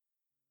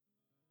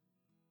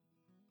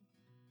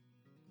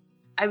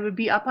I would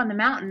be up on the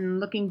mountain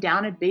looking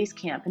down at base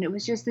camp, and it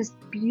was just this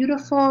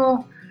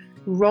beautiful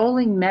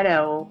rolling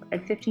meadow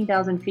at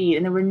 15,000 feet,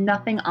 and there were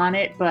nothing on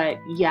it but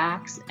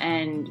yaks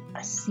and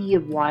a sea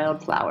of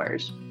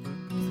wildflowers.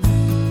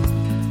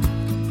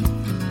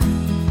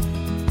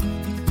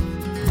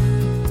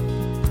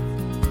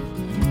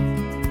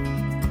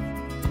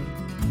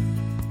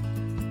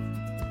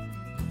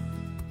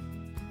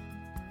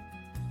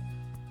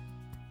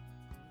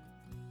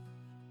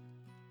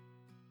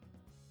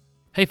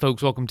 Hey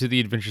folks, welcome to the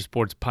Adventure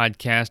Sports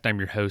Podcast. I'm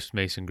your host,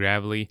 Mason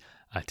Gravely.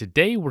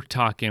 Today we're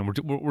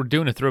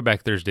doing a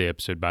Throwback Thursday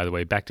episode, by the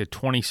way, back to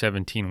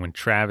 2017 when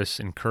Travis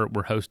and Kurt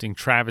were hosting.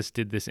 Travis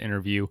did this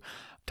interview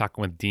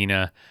talking with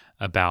Dina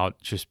about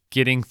just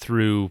getting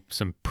through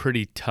some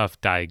pretty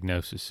tough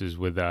diagnoses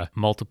with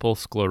multiple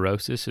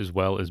sclerosis as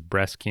well as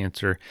breast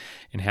cancer,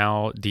 and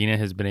how Dina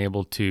has been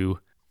able to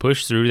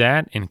push through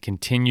that and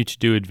continue to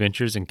do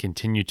adventures and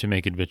continue to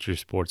make adventure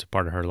sports a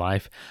part of her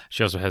life.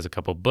 She also has a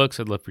couple books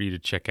I'd love for you to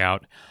check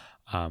out.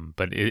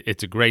 But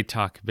it's a great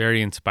talk,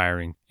 very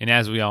inspiring. And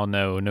as we all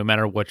know, no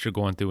matter what you're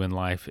going through in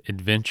life,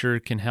 adventure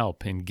can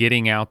help. And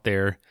getting out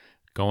there,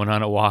 going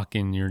on a walk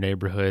in your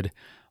neighborhood,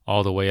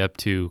 all the way up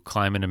to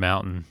climbing a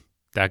mountain,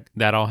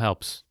 that all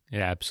helps. It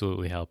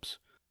absolutely helps.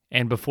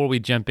 And before we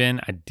jump in,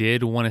 I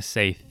did want to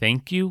say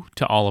thank you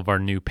to all of our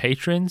new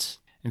patrons,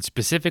 and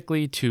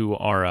specifically to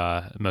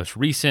our most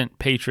recent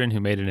patron who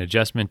made an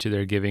adjustment to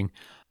their giving,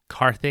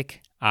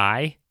 Karthik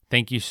I.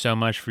 Thank you so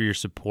much for your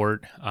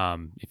support.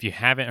 If you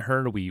haven't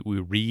heard, we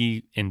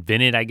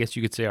reinvented, I guess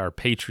you could say, our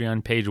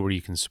Patreon page where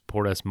you can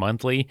support us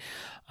monthly.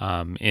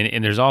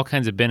 And there's all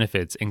kinds of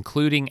benefits,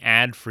 including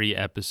ad-free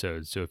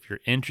episodes. So if you're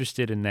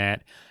interested in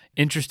that,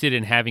 interested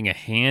in having a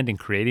hand in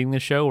creating the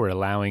show, we're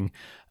allowing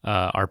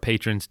our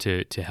patrons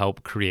to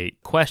help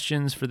create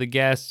questions for the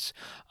guests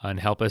and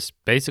help us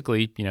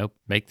basically,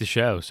 make the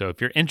show. So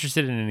if you're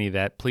interested in any of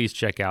that, please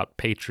check out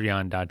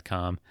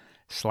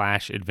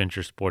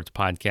patreon.com/Adventure Sports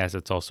Podcast.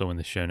 It's also in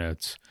the show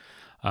notes.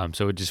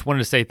 So I just wanted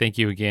to say thank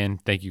you again.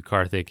 Thank you,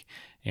 Karthik.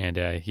 And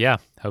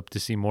hope to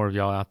see more of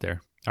y'all out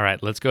there. All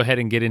right, let's go ahead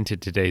and get into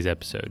today's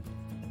episode.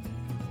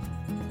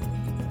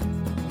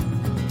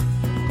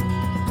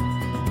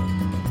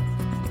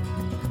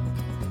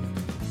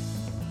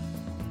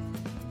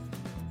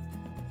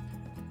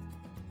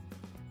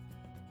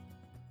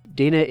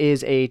 Dina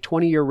is a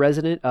 20-year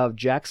resident of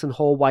Jackson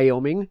Hole,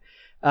 Wyoming.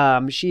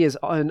 She is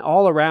an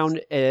all-around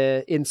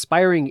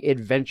inspiring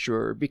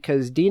adventurer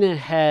because Dina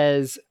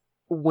has,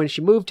 when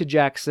she moved to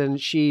Jackson,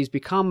 she's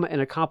become an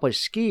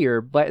accomplished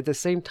skier, but at the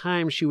same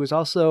time, she was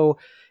also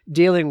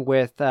dealing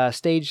with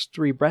stage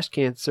 3 breast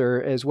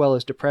cancer as well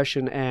as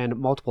depression and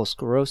multiple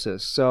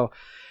sclerosis. So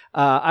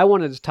I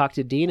wanted to talk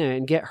to Dina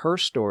and get her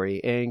story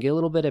and get a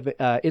little bit of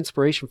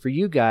inspiration for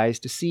you guys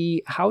to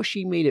see how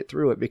she made it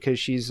through it, because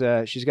she's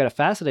got a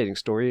fascinating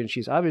story, and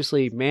she's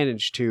obviously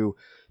managed to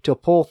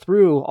pull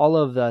through all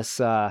of this,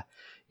 the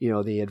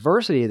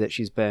adversity that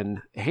she's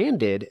been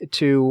handed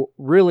to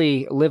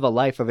really live a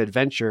life of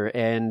adventure.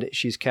 And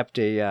she's kept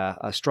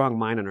a strong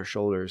mind on her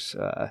shoulders,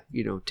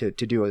 to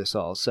do this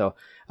all. So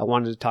I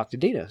wanted to talk to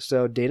Dina.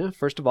 So Dina,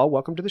 first of all,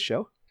 welcome to the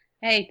show.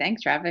 Hey,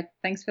 thanks, Travis.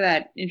 Thanks for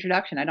that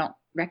introduction. I don't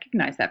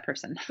recognize that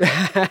person.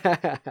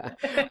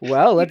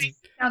 Well, let's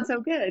sound so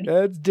good.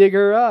 Let's dig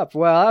her up.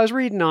 Well, I was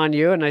reading on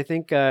you, and I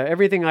think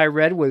everything I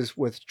read was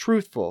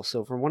truthful.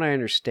 So from what I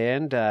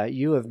understand,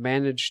 you have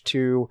managed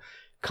to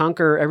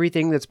conquer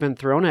everything that's been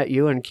thrown at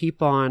you and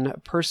keep on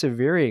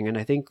persevering. And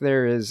I think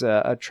there is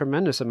a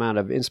tremendous amount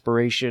of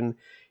inspiration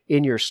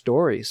in your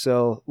story.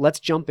 So let's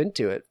jump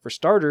into it. For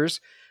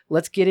starters,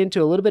 let's get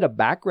into a little bit of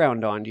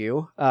background on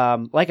you.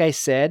 Like I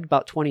said,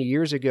 about 20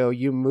 years ago,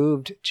 you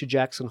moved to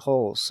Jackson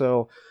Hole.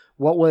 So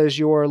what was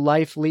your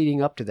life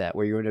leading up to that?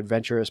 Were you an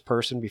adventurous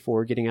person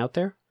before getting out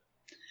there?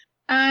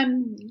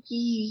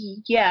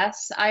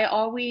 Yes. I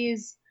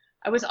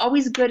was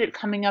always good at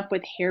coming up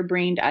with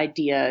harebrained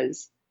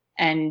ideas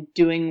and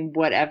doing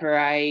whatever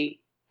I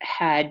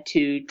had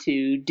to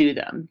do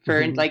them.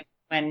 Like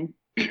when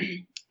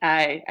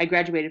I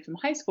graduated from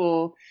high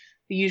school,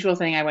 the usual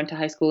thing, I went to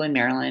high school in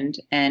Maryland,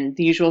 and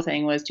the usual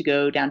thing was to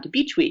go down to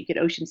Beach Week at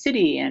Ocean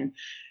City and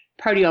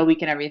party all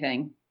week and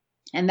everything.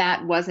 And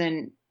that was,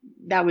 not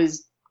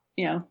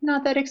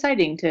that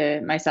exciting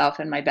to myself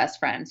and my best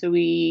friend. So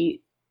I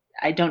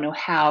don't know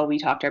how we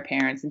talked our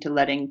parents into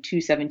letting two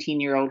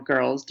 17-year-old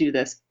girls do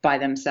this by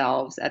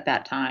themselves at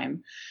that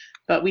time.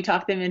 But we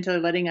talked them into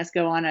letting us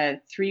go on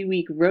a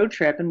 3-week road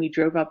trip, and we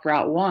drove up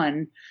Route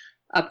 1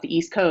 up the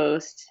East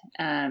Coast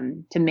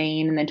to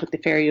Maine, and then took the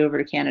ferry over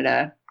to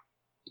Canada.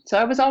 So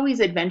I was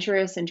always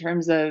adventurous in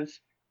terms of,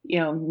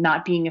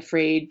 not being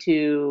afraid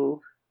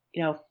to,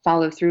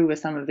 follow through with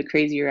some of the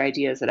crazier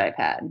ideas that I've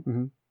had.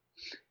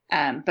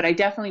 Mm-hmm. But I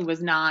definitely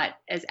was not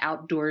as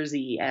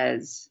outdoorsy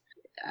as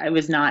I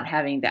was not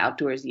having the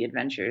outdoorsy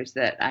adventures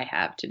that I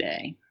have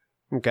today.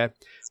 Okay.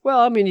 Well,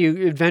 I mean,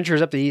 you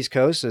adventures up the East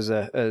Coast as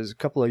a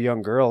couple of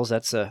young girls.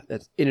 That's in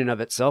and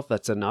of itself,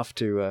 that's enough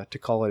to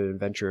call it an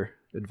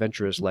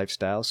adventurous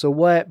lifestyle. So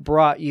what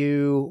brought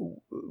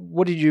you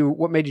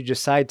what made you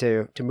decide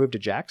to move to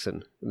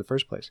Jackson in the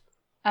first place?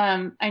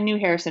 I knew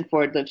Harrison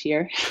Ford lived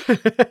here.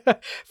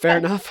 Fair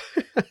enough.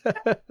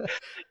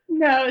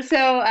 No,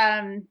 so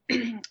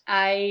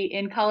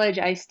in college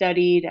I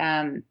studied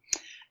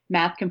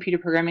math, computer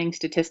programming,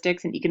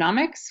 statistics, and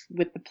economics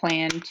with the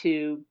plan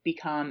to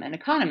become an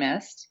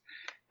economist.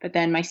 But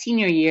then my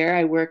senior year,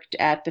 I worked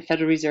at the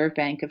Federal Reserve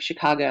Bank of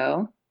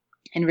Chicago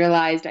and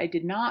realized I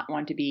did not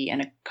want to be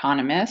an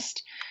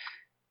economist,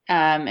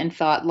 and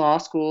thought law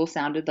school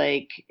sounded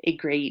like a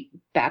great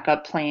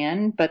backup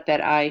plan, but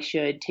that I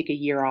should take a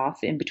year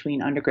off in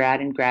between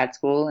undergrad and grad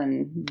school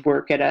and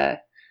work at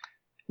a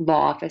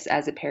law office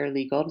as a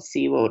paralegal to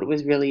see what it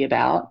was really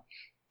about.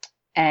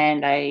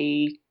 And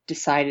I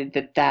decided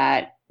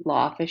that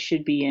law office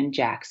should be in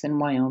Jackson,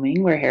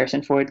 Wyoming, where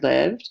Harrison Ford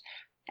lived.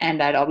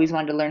 And I'd always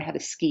wanted to learn how to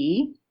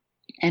ski.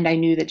 And I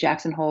knew that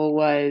Jackson Hole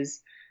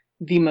was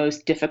the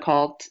most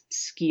difficult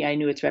ski. I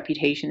knew its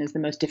reputation as the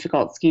most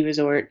difficult ski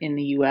resort in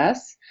the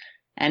US.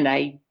 And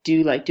I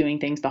do like doing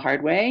things the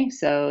hard way.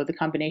 So the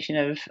combination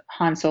of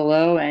Han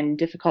Solo and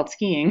difficult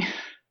skiing.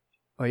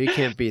 Oh, you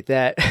can't beat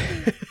that.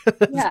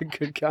 That's a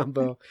good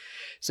combo.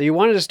 So you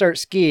wanted to start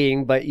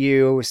skiing, but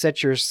you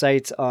set your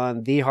sights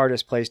on the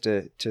hardest place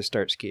to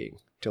start skiing,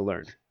 to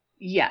learn.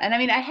 Yeah. And I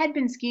mean, I had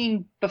been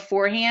skiing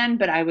beforehand,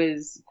 but I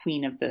was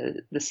queen of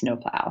the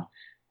snowplow.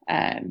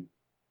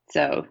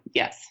 So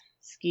yes,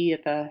 ski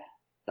at the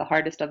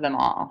hardest of them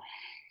all.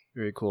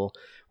 Very cool.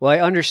 Well, I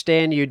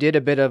understand you did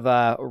a bit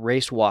of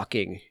race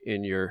walking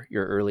in your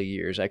early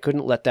years. I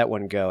couldn't let that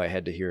one go. I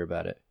had to hear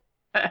about it.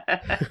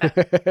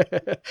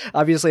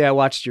 Obviously, I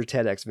watched your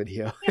TEDx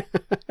video.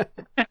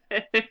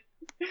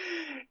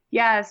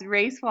 Yes,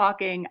 race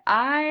walking.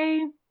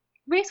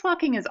 Race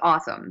walking is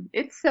awesome.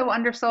 It's so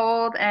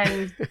undersold.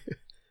 And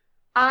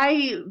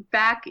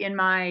back in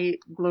my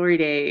glory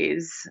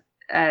days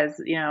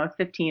as,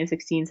 15,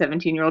 16,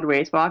 17-year-old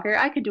race walker,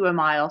 I could do a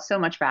mile so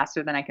much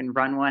faster than I can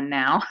run one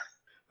now.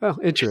 Oh,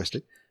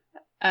 interesting.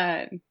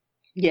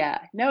 Yeah,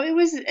 no, it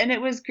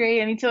was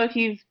great. I mean, so if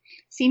you've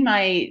seen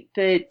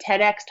the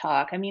TEDx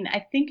talk, I mean,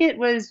 I think it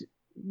was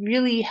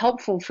really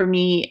helpful for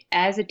me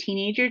as a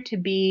teenager to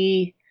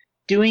be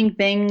doing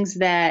things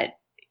that,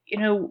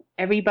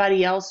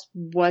 everybody else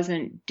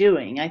wasn't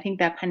doing. I think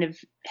that kind of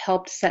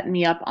helped set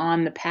me up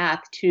on the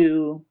path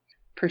to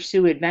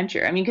pursue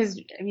adventure. I mean,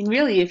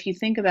 really, if you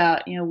think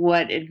about,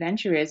 what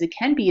adventure is, it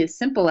can be as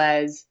simple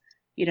as,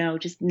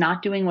 just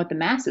not doing what the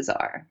masses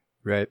are.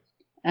 Right.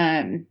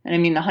 And I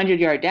mean, the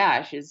 100-yard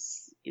dash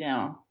is,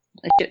 a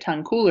shit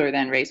ton cooler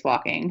than race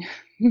walking.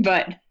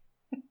 But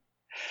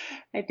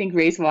I think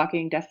race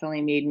walking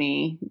definitely made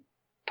me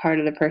part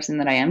of the person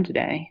that I am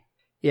today.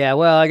 Yeah,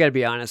 well, I got to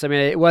be honest. I mean,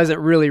 it wasn't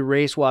really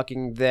race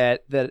walking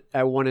that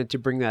I wanted to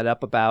bring that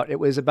up about. It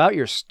was about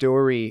your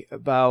story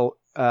about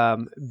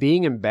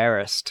being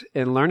embarrassed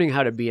and learning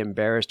how to be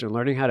embarrassed and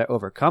learning how to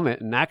overcome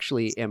it and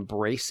actually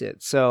embrace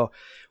it. So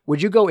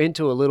would you go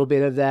into a little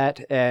bit of that?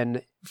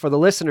 And for the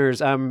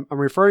listeners, I'm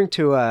referring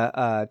to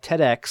a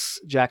TEDx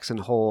Jackson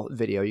Hole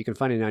video. You can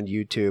find it on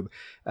YouTube.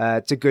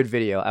 It's a good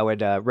video. I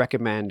would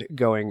recommend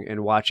going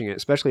and watching it,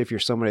 especially if you're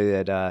somebody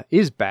that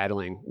is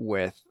battling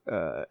with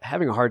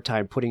having a hard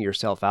time putting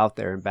yourself out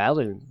there and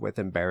battling with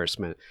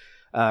embarrassment.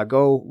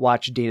 Go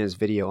watch Dina's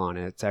video on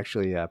it. It's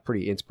actually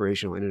pretty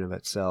inspirational in and of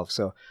itself.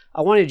 So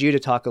I wanted you to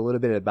talk a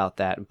little bit about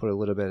that and put a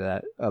little bit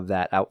of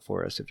that out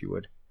for us, if you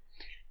would.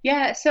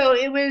 Yeah, so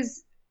it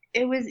was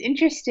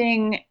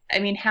interesting. I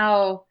mean,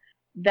 how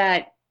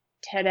that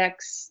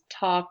TEDx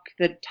talk,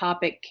 the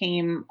topic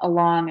came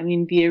along. I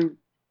mean,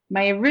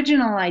 my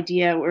original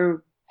idea,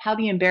 or how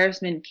the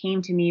embarrassment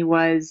came to me,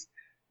 was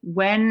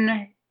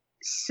when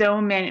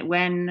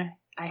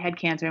I had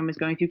cancer and was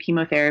going through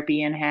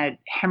chemotherapy and had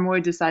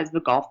hemorrhoids the size of a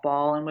golf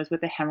ball and was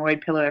with a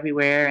hemorrhoid pillow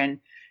everywhere. And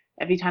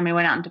every time I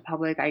went out into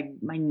public,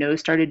 my nose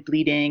started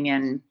bleeding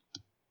and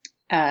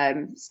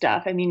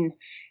stuff. I mean,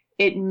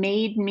 it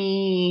made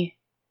me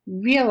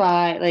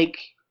realize, like,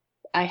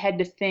 I had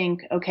to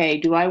think, okay,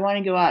 do I want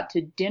to go out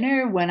to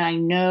dinner when I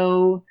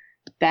know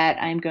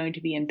that I'm going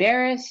to be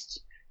embarrassed?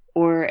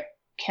 Or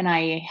can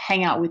I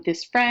hang out with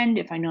this friend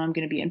if I know I'm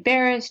going to be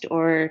embarrassed?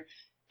 Or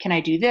can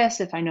I do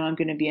this if I know I'm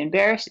going to be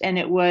embarrassed? And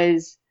it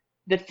was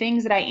the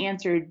things that I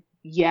answered,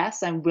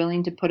 yes, I'm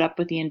willing to put up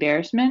with the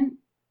embarrassment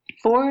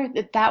for,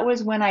 that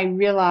was when I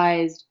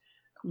realized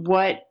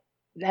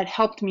that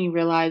helped me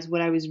realize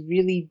what I was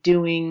really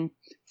doing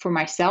for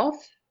myself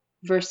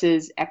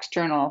versus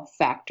external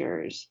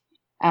factors.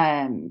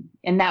 And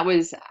that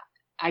was,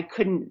 I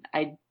could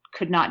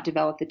not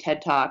develop the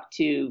TED Talk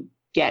to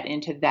get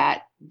into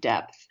that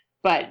depth.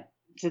 But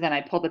so then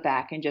I pulled it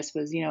back and just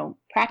was,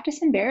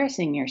 practice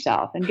embarrassing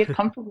yourself and get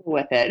comfortable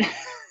with it.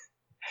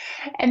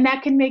 And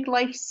that can make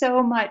life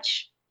so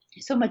much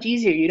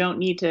easier. You don't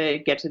need to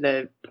get to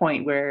the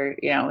point where,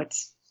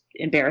 it's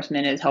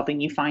embarrassment is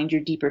helping you find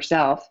your deeper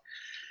self.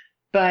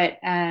 But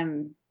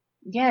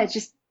it's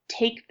just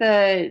take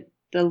the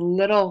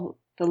little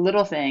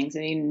things. I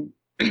mean,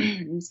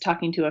 I was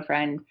talking to a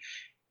friend,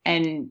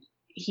 and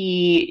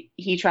he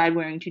tried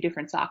wearing 2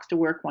 different socks to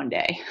work one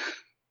day.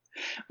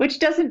 which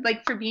doesn't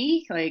like for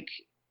me, like,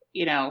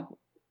 you know,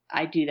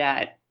 I do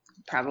that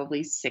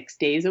probably 6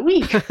 days a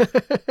week. You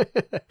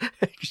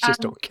just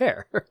Um, don't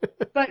care.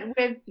 but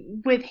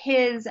with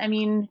his, I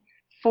mean,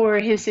 for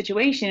his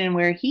situation and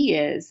where he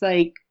is,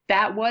 like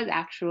that was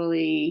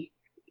actually,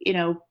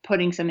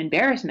 putting some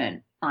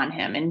embarrassment on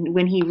him. And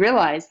when he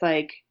realized,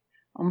 like,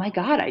 oh my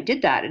God, I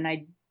did that and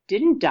I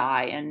didn't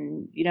die,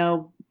 and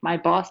my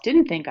boss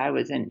didn't think I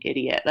was an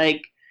idiot.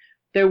 Like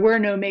there were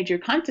no major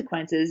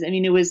consequences. I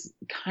mean, it was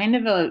kind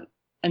of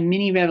a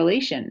mini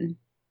revelation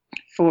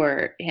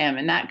for him,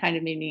 and that kind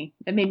of made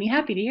me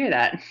happy to hear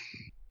that.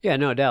 Yeah,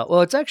 no doubt.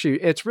 Well,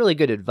 it's really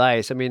good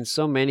advice. I mean,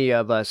 so many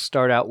of us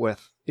start out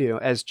with,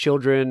 as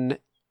children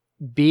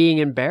being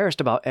embarrassed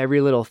about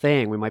every little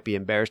thing. We might be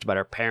embarrassed about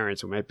our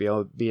parents. We might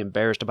be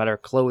embarrassed about our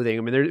clothing.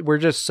 I mean, we're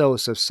just so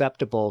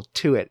susceptible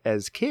to it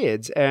as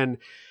kids. And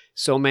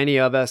so many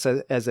of us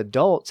as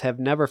adults have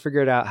never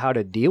figured out how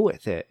to deal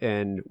with it.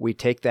 And we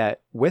take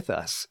that with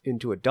us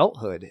into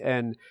adulthood.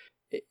 And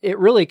it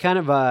really kind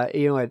of,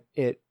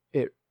 it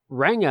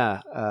rang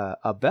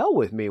a bell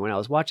with me when I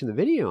was watching the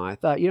video. I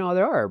thought,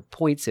 there are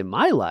points in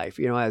my life,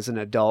 as an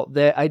adult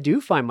that I do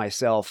find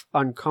myself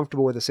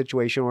uncomfortable with a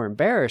situation or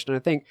embarrassed. And I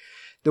think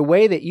the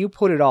way that you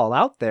put it all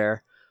out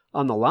there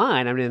on the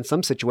line, I mean, in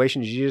some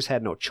situations you just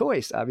had no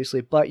choice,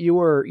 obviously, but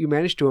you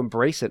managed to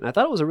embrace it. And I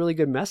thought it was a really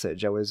good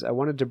message. I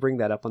wanted to bring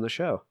that up on the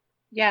show.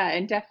 Yeah,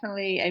 and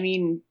definitely, I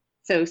mean,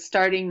 so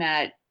starting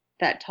that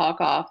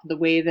talk off the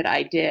way that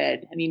I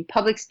did, I mean,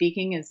 public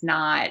speaking is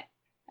not,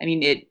 I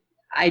mean,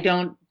 I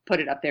don't put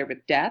it up there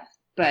with death,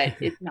 but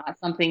it's not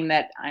something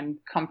that I'm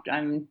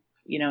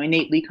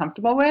innately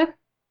comfortable with.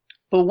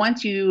 But when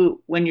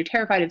you're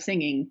terrified of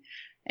singing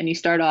and you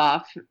start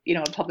off,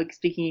 a public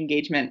speaking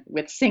engagement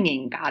with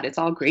singing, God, it's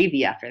all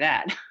gravy after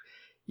that.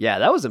 Yeah,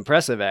 that was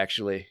impressive,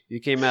 actually. You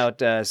came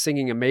out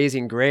singing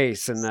Amazing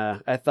Grace,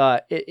 and I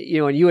thought,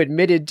 and you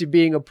admitted to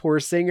being a poor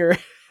singer,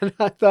 and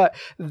I thought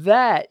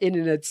that in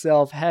and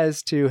itself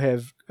has to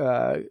have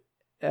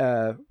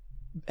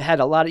had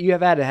a lot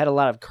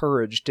of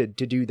courage to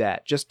do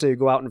that, just to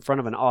go out in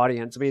front of an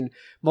audience. I mean,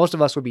 most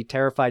of us would be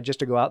terrified just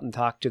to go out and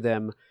talk to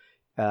them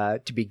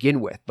to begin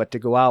with, but to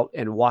go out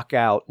and walk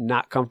out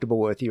not comfortable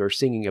with your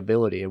singing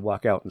ability and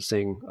walk out and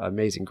sing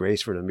Amazing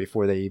Grace for them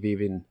before they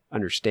even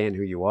understand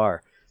who you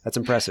are. That's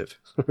impressive.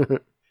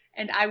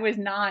 And I was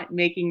not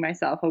making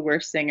myself a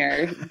worse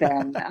singer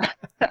than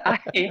I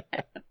am.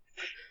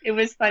 It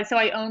was fun. So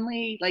I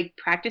only like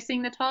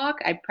practicing the talk.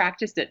 I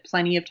practiced it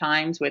plenty of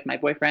times with my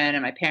boyfriend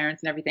and my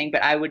parents and everything,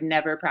 but I would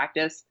never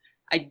practice.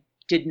 I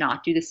did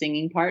not do the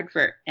singing part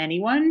for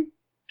anyone.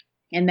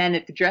 And then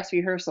at the dress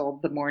rehearsal,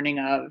 the morning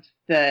of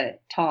the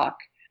talk,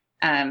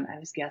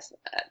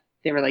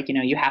 they were like,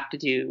 you have to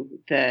do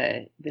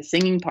the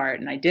singing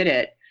part, and I did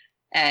it.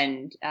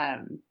 And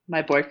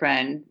my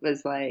boyfriend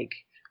was like,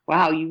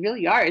 "Wow, you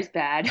really are as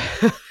bad."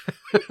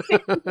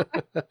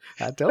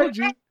 I told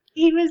you.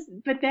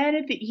 But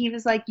then he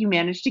was like, "You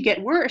managed to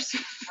get worse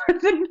for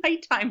the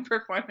nighttime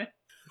performance."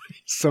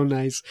 So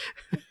nice.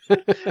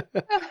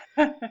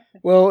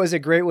 Well, it was a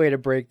great way to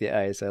break the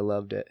ice. I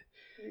loved it.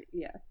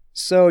 Yeah.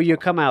 So you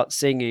come out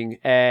singing,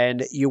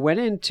 and you went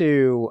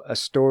into a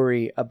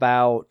story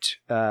about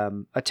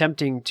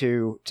attempting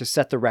to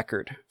set the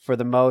record for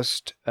the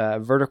most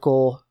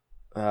vertical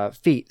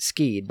feet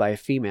skied by a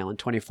female in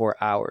 24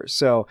 hours.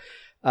 So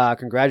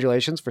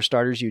congratulations. For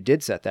starters, you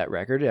did set that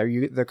record. Are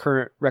you the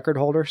current record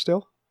holder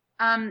still?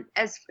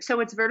 So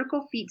it's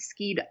vertical feet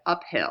skied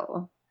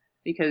uphill,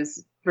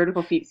 because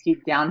vertical feet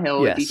skied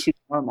downhill would be Yes. too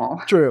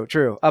normal.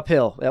 True.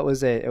 Uphill. It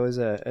was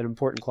an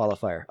important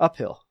qualifier.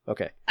 Uphill.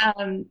 Okay.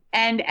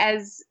 And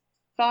as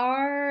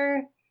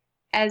far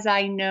as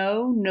I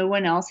know, no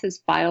one else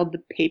has filed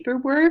the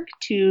paperwork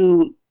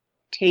to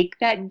take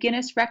that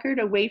Guinness record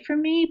away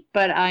from me,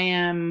 but I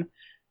am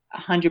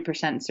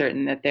 100%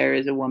 certain that there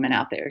is a woman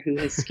out there who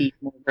has skied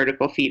more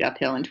vertical feet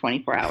uphill in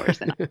 24 hours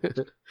than I.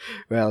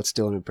 Well, it's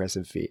still an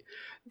impressive feat.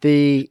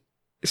 The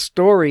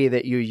story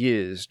that you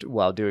used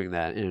while doing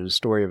that in a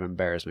story of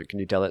embarrassment, can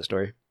you tell that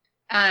story?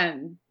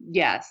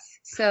 Yes.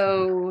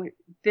 So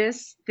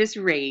this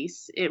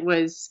race, it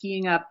was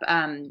skiing up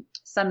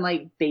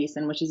Sunlight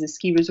Basin, which is a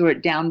ski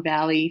resort down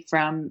valley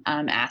from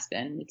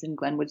Aspen. It's in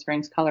Glenwood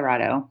Springs,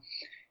 Colorado.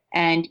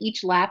 And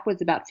each lap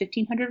was about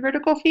 1,500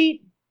 vertical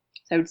feet.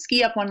 So I would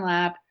ski up one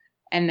lap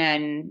and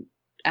then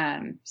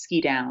ski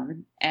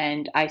down.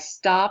 And I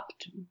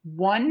stopped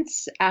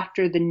once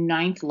after the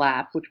 9th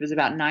lap, which was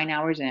about 9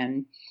 hours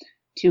in,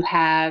 to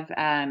have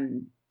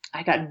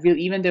I got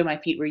really, even though my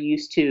feet were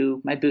used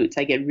to my boots,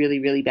 I get really,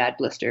 really bad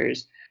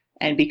blisters.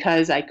 And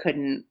because I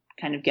couldn't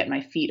kind of get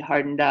my feet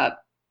hardened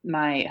up,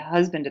 my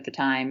husband at the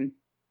time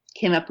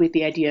came up with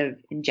the idea of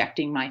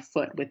injecting my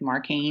foot with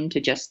Marcaine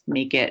to just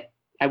make it,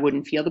 I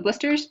wouldn't feel the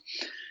blisters.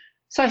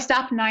 So I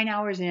stopped 9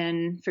 hours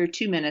in for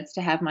 2 minutes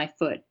to have my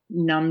foot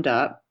numbed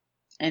up.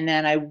 And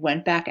then I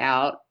went back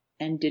out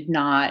and did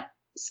not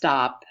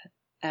stop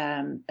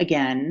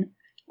again.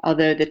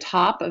 Although the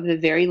top of the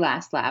very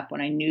last lap,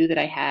 when I knew that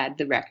I had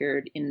the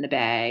record in the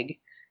bag,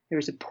 there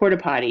was a porta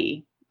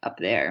potty up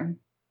there.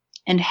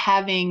 And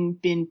having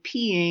been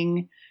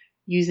peeing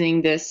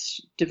using this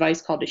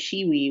device called a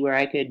Shiwi where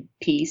I could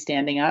pee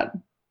standing up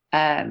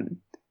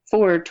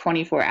for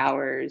 24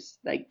 hours,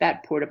 like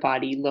that porta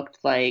potty looked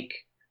like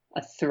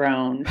a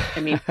throne. I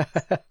mean,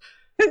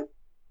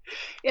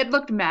 it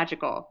looked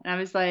magical. And I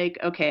was like,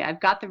 okay,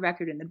 I've got the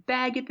record in the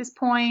bag at this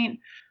point.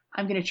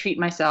 I'm going to treat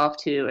myself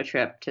to a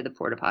trip to the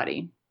porta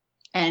potty.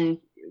 And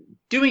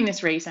doing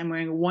this race, I'm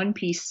wearing a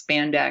one-piece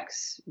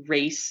spandex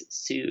race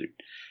suit,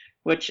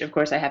 which of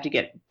course I have to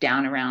get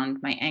down around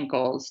my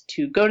ankles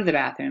to go to the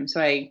bathroom.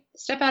 So I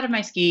step out of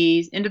my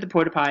skis into the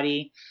porta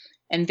potty,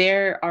 and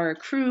there are a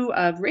crew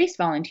of race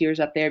volunteers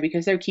up there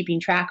because they're keeping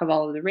track of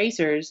all of the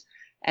racers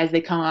as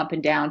they come up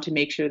and down to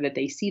make sure that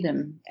they see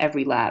them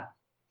every lap.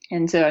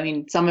 And so, I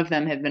mean, some of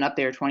them have been up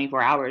there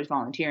 24 hours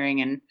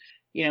volunteering, and,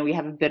 you know, we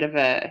have a bit of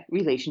a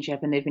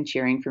relationship, and they've been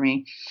cheering for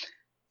me.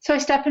 So I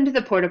step into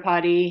the porta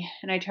potty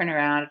and I turn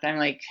around and I'm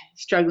like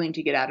struggling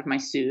to get out of my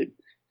suit.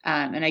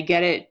 And I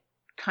get it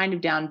kind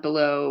of down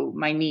below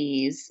my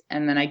knees.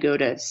 And then I go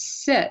to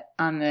sit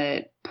on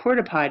the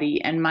porta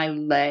potty and my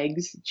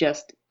legs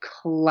just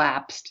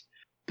collapsed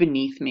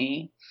beneath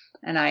me.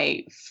 And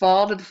I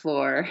fall to the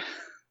floor,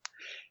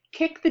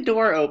 kick the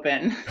door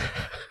open.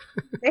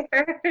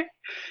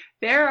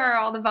 There are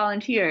all the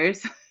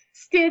volunteers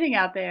standing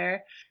out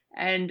there.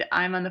 And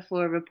I'm on the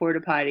floor of a porta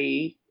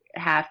potty,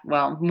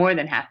 more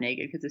than half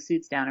naked because the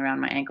suit's down around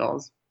my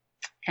ankles.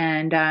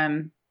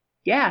 And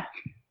yeah.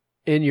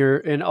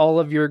 In all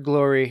of your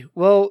glory.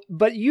 Well,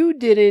 but you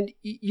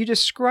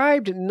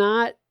described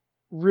not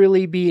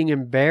really being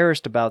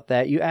embarrassed about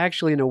that. You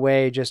actually, in a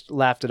way, just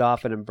laughed it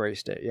off and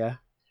embraced it. Yeah.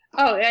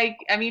 Oh,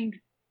 I mean,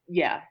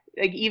 yeah.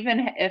 Like,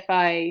 even if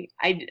I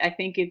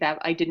think that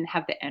I didn't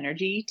have the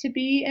energy to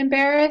be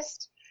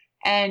embarrassed.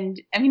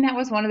 And I mean, that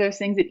was one of those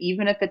things that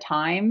even at the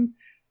time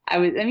I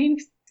mean,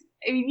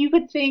 you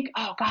would think,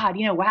 oh God,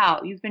 you know,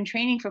 wow, you've been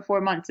training for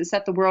 4 months to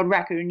set the world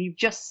record and you've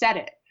just set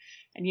it.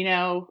 And, you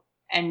know,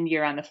 and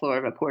you're on the floor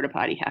of a porta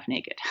potty half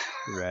naked.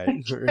 Right.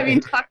 I mean,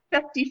 talk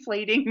about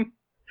deflating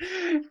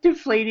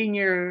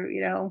your,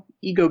 you know,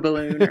 ego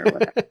balloon or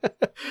whatever.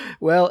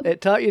 Well, it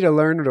taught you to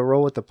learn to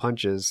roll with the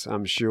punches,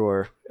 I'm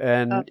sure.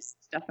 And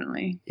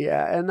definitely.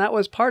 Yeah, and that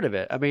was part of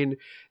it. I mean,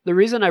 the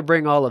reason I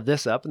bring all of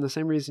this up and the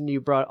same reason you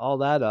brought all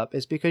that up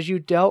is because you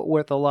dealt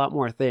with a lot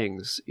more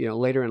things, you know,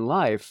 later in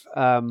life,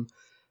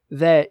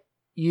 that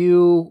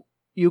you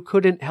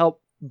couldn't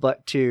help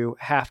but to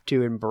have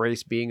to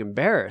embrace being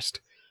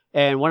embarrassed.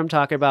 And what I'm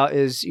talking about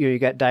is, you know, you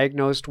got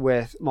diagnosed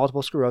with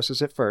multiple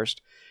sclerosis at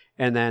first,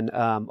 and then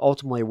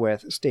ultimately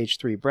with stage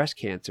 3 breast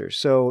cancer.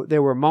 So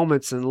there were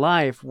moments in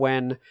life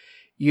when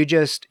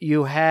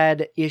you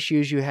had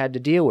issues you had to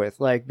deal with,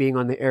 like being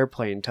on the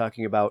airplane,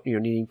 talking about, you know,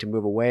 needing to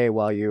move away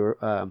while you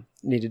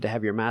needed to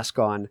have your mask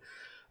on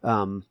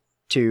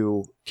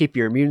to keep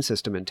your immune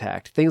system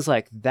intact, things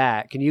like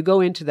that. Can you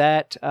go into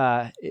that,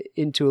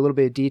 into a little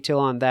bit of detail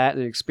on that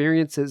and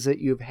experiences that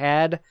you've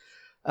had,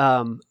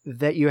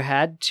 that you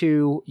had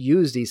to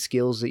use these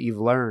skills that you've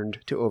learned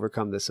to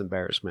overcome this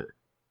embarrassment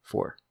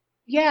for?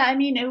 Yeah, I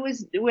mean, it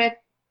was with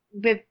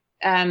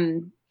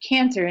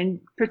cancer,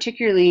 and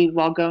particularly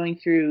while going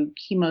through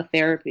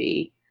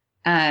chemotherapy.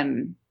 I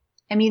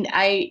mean,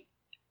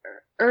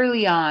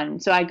 early on,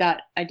 so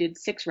I did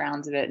 6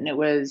 rounds of it, and it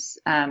was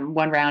 1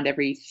 round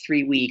every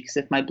 3 weeks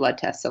if my blood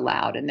tests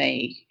allowed, and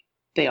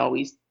they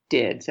always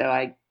did. So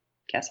I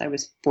guess I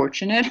was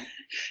fortunate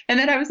and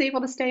then I was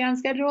able to stay on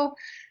schedule.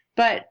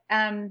 But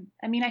I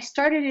mean, I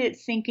started it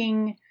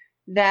thinking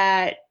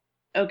that,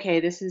 okay,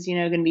 this is, you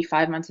know, going to be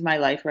 5 months of my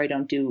life where I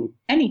don't do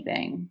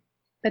anything.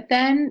 But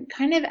then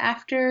kind of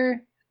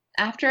after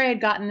I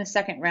had gotten the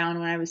 2nd round,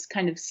 when I was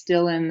kind of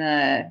still in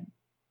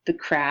the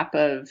crap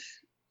of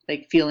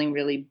like feeling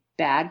really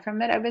bad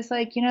from it, I was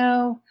like, you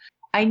know,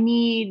 I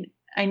need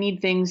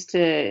things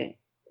to,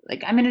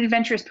 like, I'm an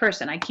adventurous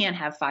person. I can't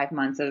have 5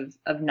 months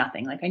of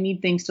nothing. Like, I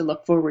need things to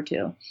look forward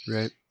to.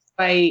 Right.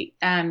 I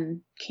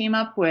came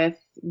up with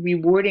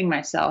rewarding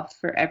myself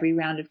for every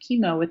round of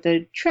chemo with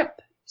a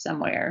trip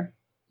somewhere.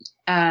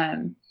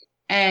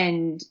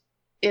 And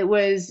it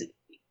was,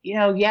 you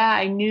know, yeah,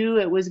 I knew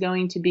there were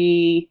going to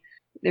be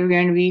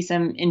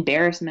some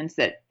embarrassments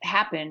that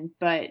happened,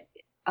 but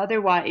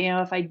otherwise, you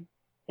know,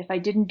 if I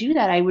didn't do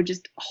that, I would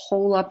just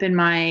hole up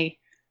I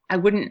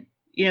wouldn't,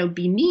 you know,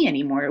 be me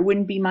anymore. It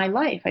wouldn't be my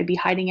life. I'd be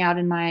hiding out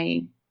in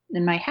my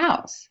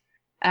house.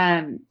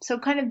 So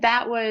kind of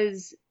that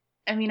was,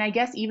 I mean, I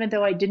guess even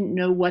though I didn't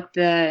know what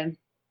the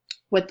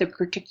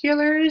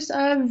particulars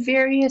of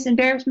various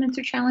embarrassments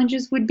or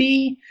challenges would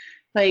be,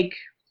 like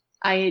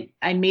I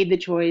made the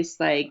choice,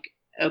 like,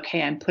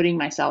 okay, I'm putting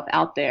myself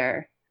out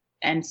there,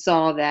 and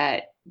saw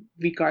that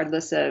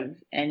regardless of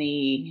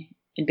any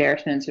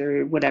embarrassments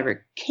or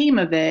whatever came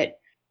of it,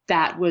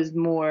 that was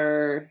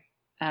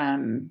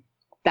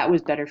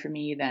better for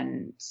me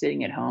than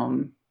sitting at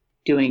home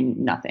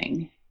doing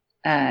nothing.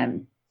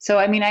 So,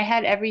 I mean, I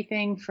had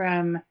everything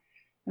from,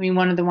 I mean,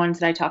 one of the ones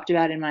that I talked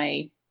about in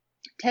my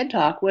TED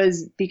Talk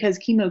was because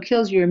chemo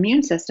kills your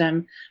immune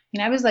system. I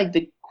mean, I was like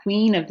the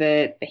queen of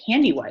the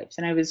handy wipes,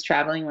 and I was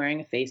traveling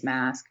wearing a face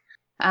mask.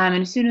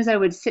 And as soon as I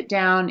would sit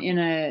down in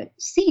a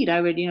seat,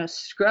 I would,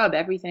 scrub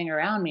everything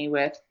around me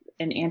with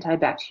an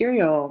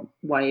antibacterial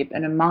wipe.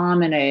 And a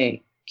mom and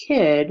a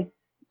kid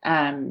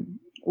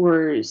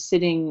were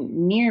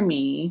sitting near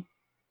me,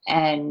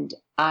 and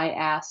I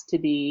asked to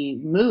be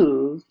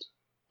moved,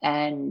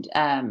 and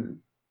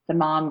the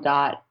mom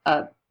got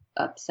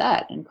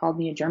upset and called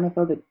me a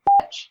germophobic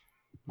bitch.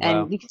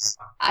 Wow. And because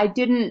I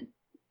didn't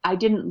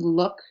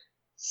look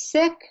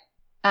sick,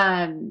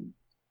 and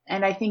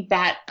I think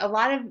that a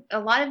lot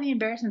of the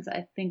embarrassments,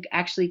 I think,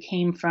 actually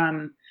came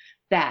from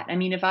that. I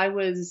mean, if I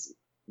was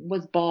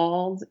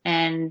bald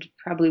and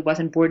probably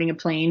wasn't boarding a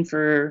plane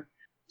for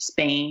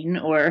Spain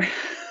or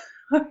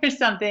or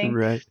something,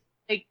 Right.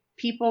 like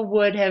people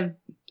would have,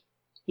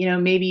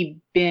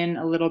 maybe been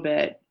a little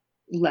bit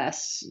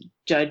less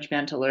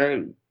judgmental,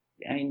 or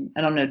I mean,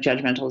 I don't know if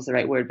judgmental is the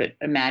right word, but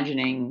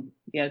imagining,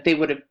 they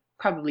would have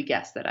probably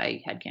guessed that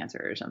I had cancer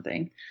or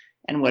something,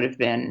 and would have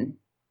been,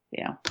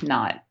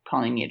 not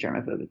calling me a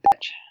germophobic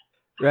bitch.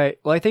 Right.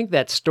 Well, I think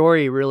that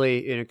story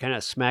really, kind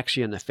of smacks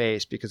you in the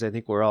face, because I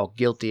think we're all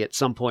guilty at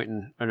some point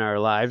in our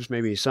lives,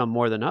 maybe some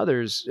more than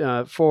others,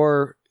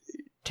 for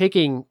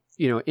taking,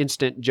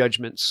 instant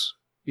judgments,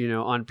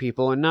 on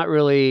people, and not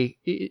really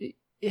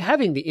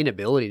having the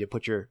inability to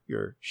put your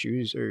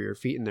shoes or your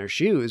feet in their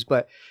shoes,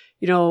 but,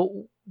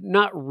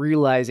 not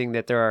realizing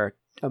that there are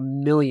a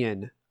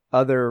million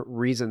other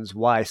reasons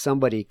why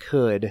somebody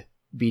could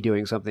be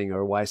doing something,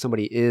 or why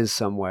somebody is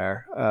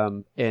somewhere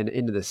and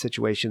into the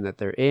situation that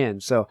they're in.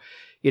 So,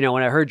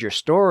 when I heard your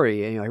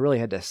story, I really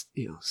had to,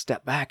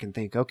 step back and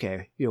think,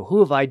 okay, who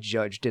have I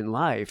judged in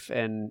life,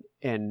 and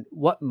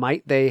what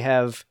might they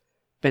have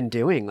been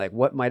doing? Like,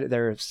 what might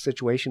their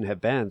situation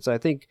have been? So I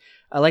think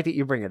I like that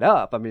you bring it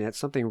up. I mean, it's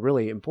something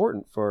really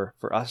important for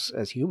us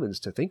as humans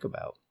to think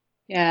about.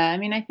 Yeah, I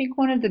mean, I think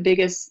one of the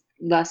biggest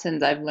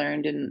lessons I've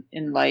learned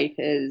in life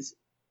is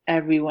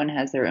everyone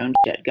has their own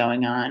shit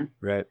going on.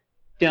 Right.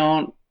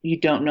 You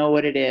don't know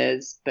what it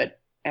is,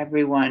 but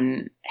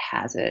everyone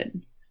has it.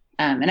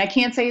 And I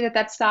can't say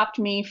that stopped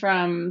me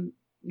from,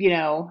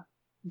 inwardly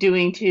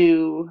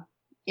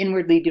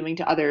doing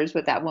to others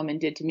what that woman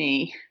did to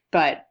me.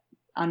 But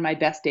on my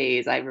best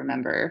days, I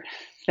remember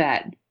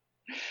that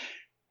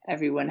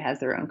everyone has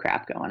their own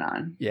crap going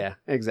on. Yeah,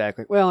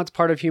 exactly. Well, it's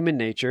part of human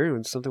nature, and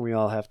it's something we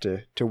all have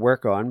to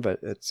work on. But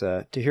it's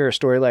to hear a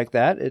story like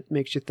that, it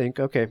makes you think,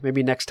 okay,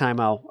 maybe next time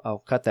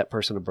I'll cut that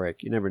person a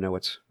break. You never know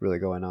what's really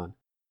going on.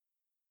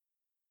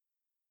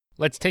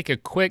 Let's take a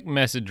quick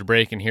message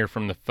break and hear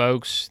from the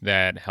folks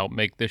that help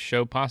make this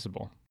show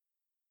possible.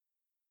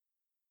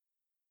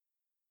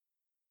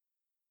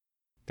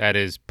 That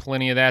is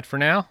plenty of that for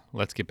now.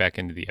 Let's get back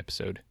into the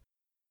episode.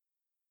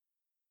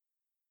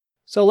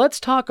 So let's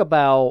talk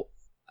about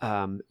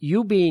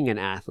you being an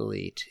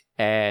athlete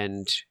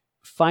and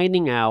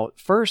finding out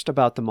first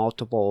about the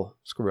multiple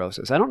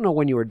sclerosis. I don't know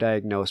when you were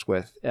diagnosed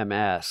with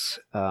MS,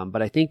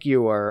 but I think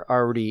you are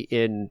already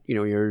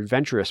you're an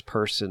adventurous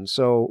person.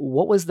 So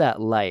what was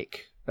that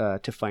like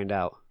to find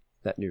out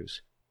that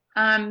news?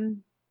 I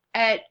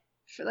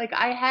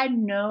had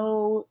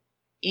no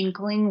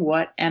inkling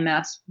what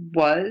MS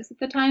was at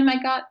the time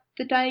I got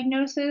the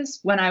diagnosis.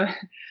 When I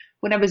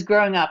was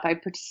growing up, I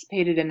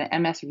participated in the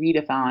MS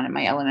readathon at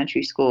my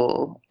elementary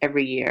school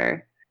every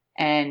year.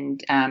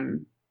 And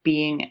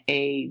being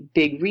a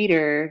big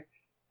reader,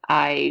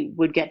 I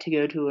would get to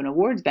go to an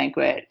awards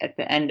banquet at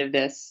the end of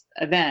this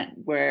event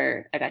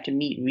where I got to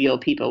meet real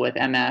people with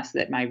MS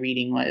that my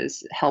reading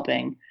was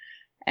helping.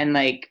 And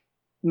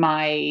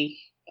my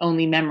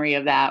only memory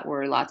of that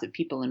were lots of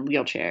people in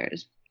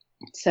wheelchairs.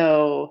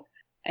 So,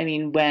 I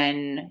mean,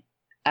 when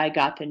I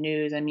got the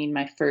news,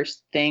 my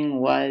first thing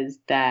was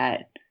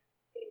that,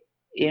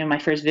 my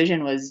first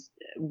vision was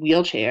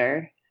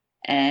wheelchair.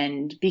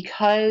 And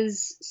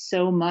because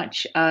so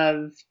much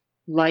of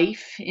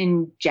life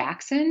in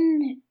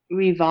Jackson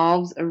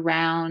revolves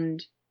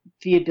around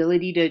the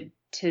ability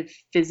to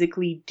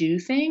physically do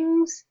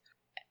things,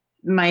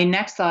 my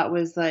next thought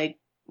was wow,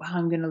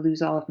 I'm going to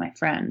lose all of my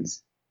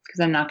friends because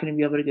I'm not going to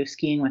be able to go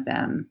skiing with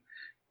them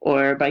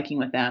or biking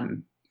with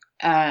them.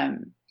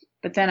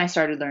 But then I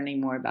started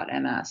learning more about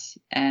MS,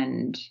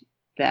 and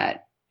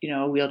that,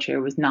 a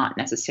wheelchair was not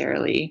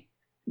necessarily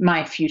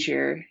my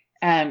future.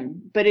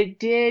 But it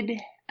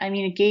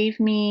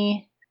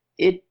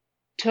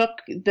took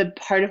the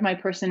part of my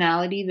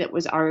personality that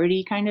was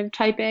already kind of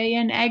type A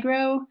and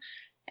aggro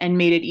and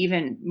made it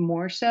even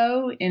more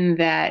so, in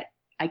that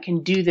I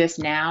can do this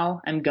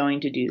now. I'm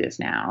going to do this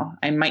now.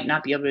 I might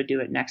not be able to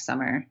do it next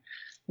summer.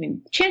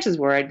 Chances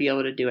were I'd be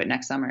able to do it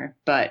next summer,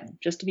 but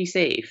just to be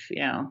safe,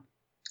 I'm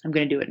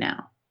going to do it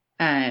now.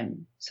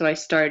 So I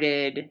just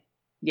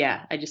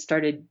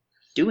started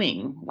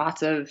doing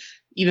lots of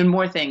even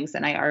more things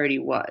than I already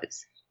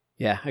was.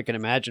 Yeah, I can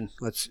imagine.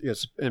 Let's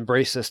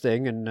embrace this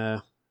thing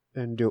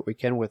and do what we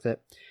can with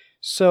it.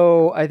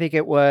 So I think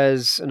it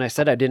was, and I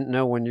said I didn't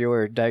know when you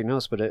were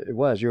diagnosed, but it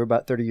was. You were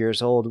about 30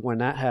 years old when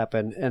that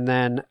happened. And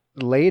then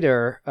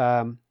later,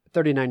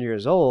 39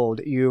 years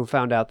old, you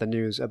found out the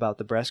news about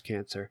the breast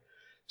cancer.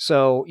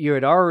 So you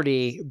had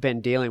already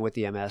been dealing with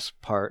the MS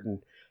part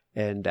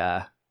and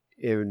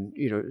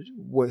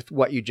with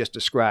what you just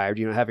described,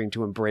 having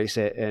to embrace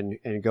it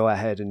and go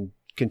ahead and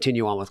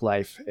continue on with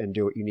life and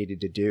do what you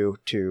needed to do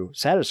to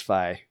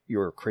satisfy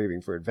your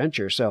craving for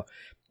adventure. So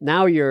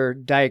now you're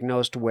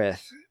diagnosed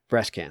with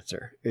breast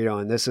cancer,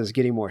 and this is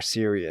getting more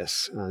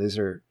serious. These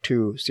are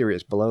two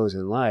serious blows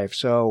in life.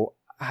 So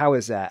how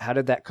is that? How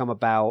did that come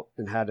about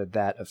and how did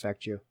that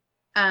affect you?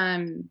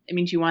 Do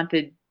you want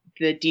the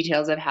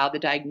details of how the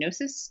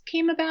diagnosis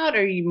came about, or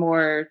are you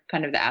more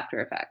kind of the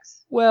after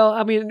effects?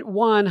 Well,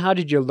 one, how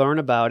did you learn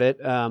about it?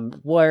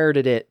 Where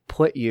did it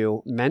put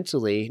you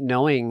mentally,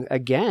 knowing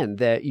again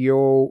that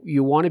you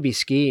want to be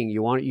skiing,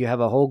 you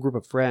have a whole group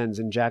of friends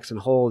in Jackson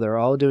Hole. They're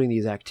all doing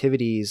these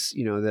activities,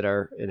 that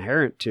are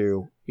inherent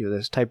to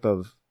this type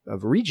of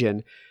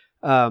region.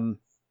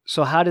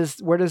 So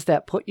where does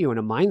that put you in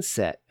a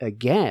mindset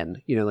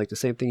again? Like the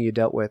same thing you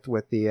dealt with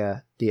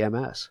the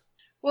MS.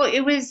 Well,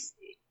 it was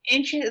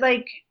interesting.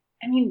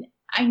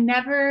 I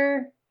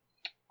never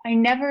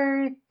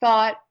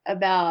thought of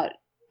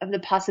the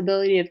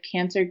possibility of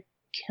cancer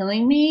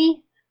killing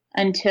me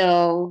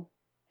until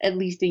at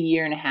least a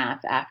year and a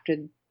half after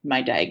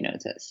my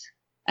diagnosis.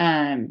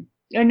 Or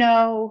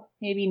no,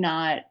 maybe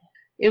not.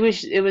 It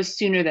was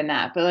sooner than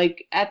that. But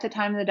at the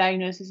time of the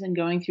diagnosis and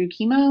going through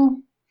chemo,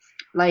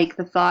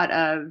 the thought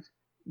of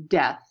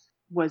death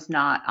was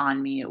not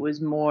on me. It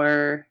was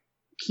more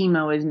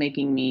chemo is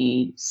making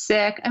me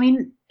sick.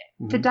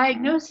 The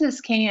diagnosis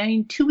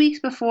came, 2 weeks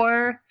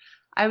before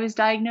I was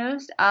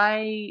diagnosed,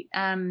 I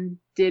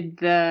did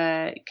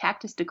the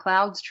Cactus to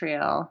Clouds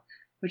Trail,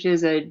 which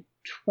is a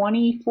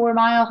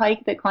 24-mile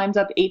hike that climbs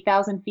up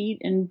 8,000 feet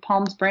in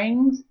Palm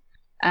Springs.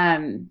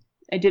 I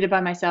did it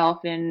by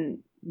myself in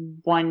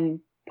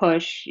one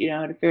push,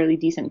 at a fairly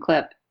decent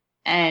clip.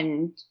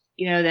 And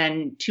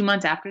then 2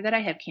 months after that,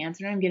 I have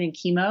cancer and I'm getting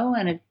chemo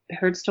and it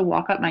hurts to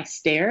walk up my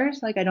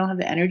stairs. I don't have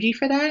the energy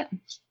for that.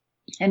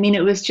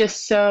 It was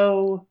just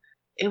so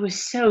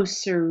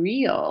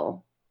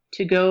surreal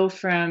to go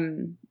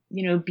from,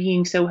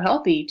 being so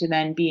healthy to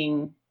then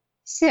being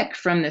sick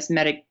from this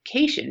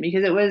medication,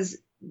 because the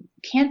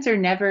cancer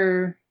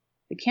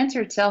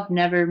itself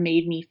never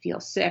made me feel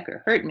sick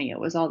or hurt me. It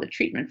was all the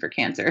treatment for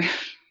cancer.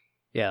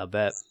 Yeah, I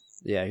bet.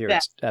 Yeah, here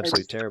it's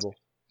absolutely terrible.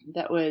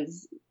 That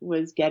was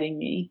getting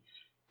me.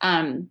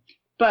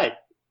 But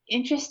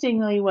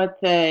interestingly, what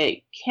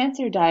the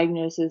cancer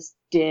diagnosis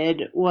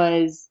did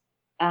was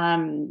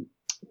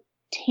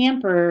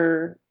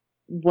tamper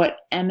what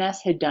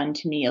MS had done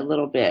to me a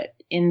little bit,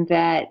 in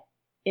that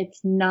it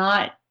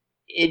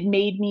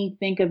made me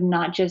think of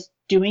not just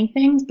doing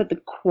things, but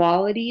the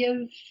quality of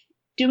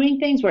doing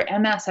things. Where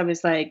MS, I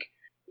was I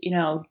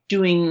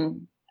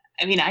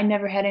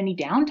never had any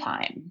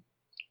downtime,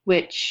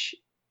 which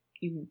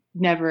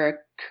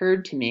never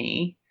occurred to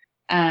me.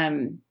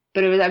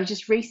 But I was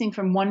just racing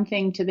from one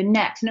thing to the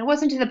next. And it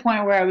wasn't to the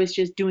point where I was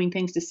just doing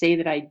things to say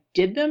that I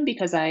did them,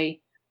 because I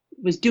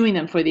was doing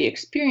them for the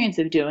experience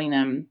of doing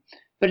them.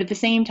 But at the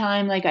same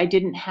time, there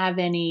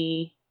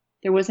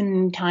wasn't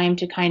any time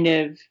to kind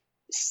of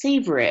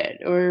savor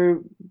it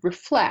or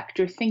reflect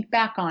or think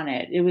back on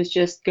it. It was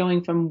just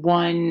going from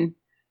one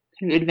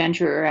kind of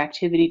adventure or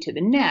activity to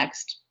the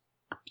next.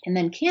 And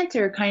then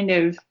cancer kind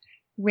of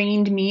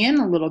reined me in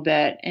a little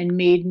bit and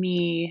made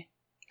me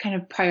kind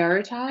of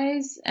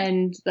prioritize,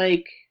 and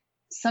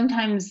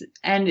sometimes,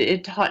 and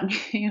it taught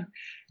me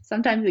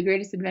sometimes the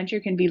greatest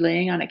adventure can be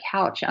laying on a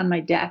couch on my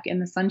deck in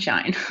the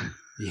sunshine.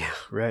 Yeah,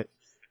 right.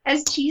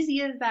 As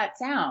cheesy as that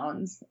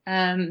sounds,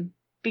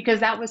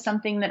 because that was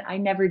something that I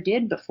never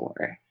did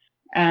before.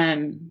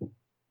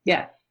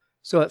 Yeah.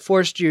 So it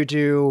forced you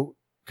to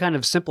kind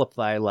of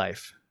simplify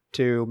life,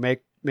 to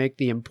make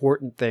the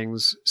important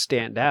things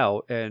stand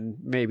out and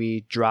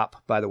maybe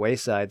drop by the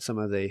wayside some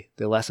of the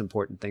less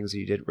important things that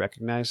you didn't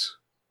recognize.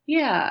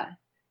 Yeah.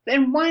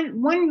 And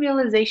one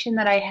realization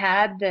that I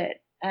had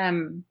that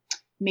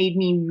made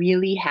me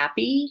really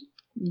happy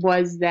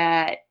was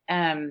that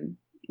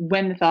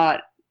when the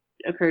thought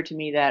occurred to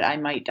me that I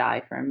might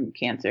die from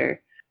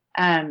cancer,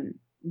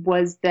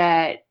 was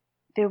that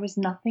there was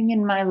nothing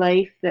in my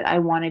life that I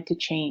wanted to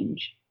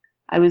change.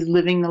 I was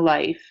living the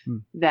life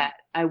that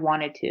I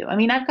wanted to.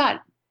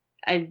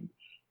 I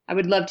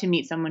would love to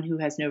meet someone who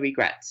has no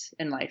regrets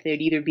in life. They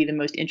would either be the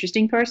most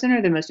interesting person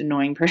or the most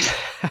annoying person.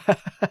 Yeah,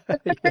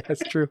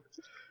 that's true.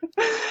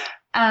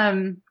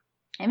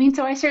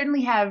 So I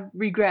certainly have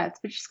regrets,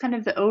 but just kind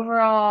of the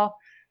overall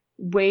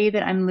way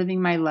that I'm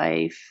living my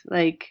life,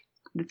 the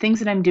things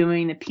that I'm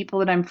doing, the people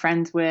that I'm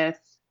friends with,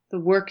 the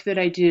work that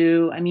I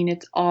do.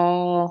 It's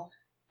all,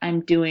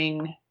 I'm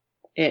doing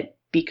it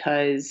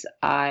because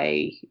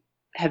I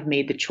have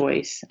made the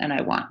choice and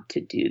I want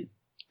to do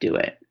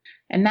it.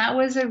 And that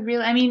was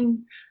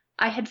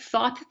I had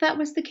thought that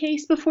was the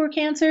case before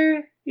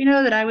cancer,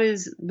 that I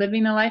was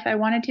living the life I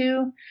wanted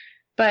to.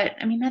 But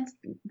that's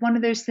one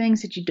of those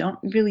things that you don't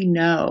really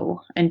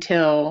know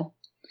until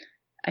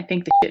I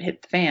think the shit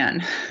hit the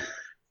fan.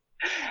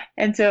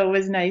 And so it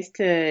was nice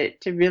to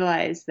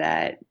realize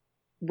that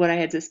what I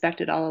had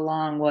suspected all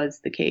along was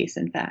the case,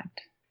 in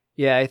fact.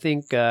 Yeah, I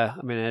think, I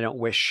mean, I don't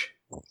wish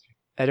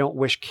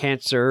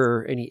cancer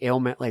or any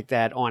ailment like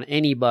that on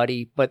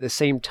anybody, but at the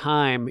same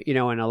time, you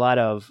know, and a lot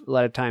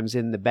of times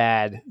in the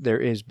bad, there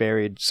is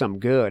buried some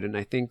good. And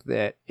I think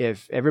that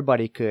if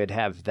everybody could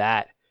have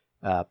that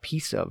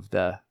piece of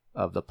the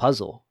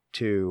puzzle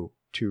to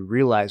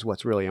realize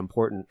what's really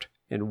important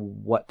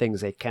and what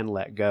things they can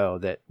let go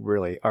that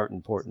really aren't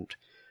important,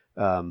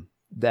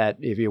 that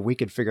if we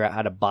could figure out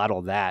how to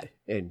bottle that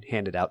and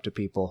hand it out to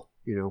people,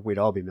 you know, we'd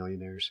all be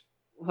millionaires.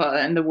 Well,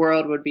 and the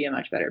world would be a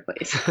much better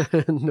place.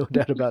 No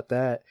doubt about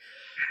that.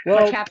 Much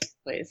Well, happier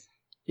place.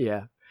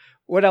 yeah.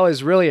 What I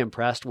was really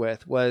impressed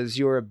with was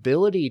your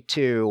ability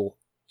to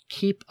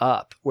keep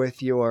up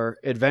with your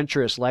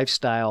adventurous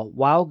lifestyle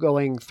while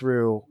going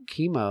through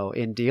chemo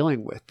and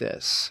dealing with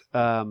this.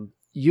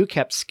 You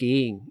kept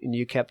skiing and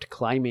you kept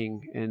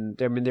climbing,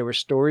 and I mean, there were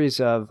stories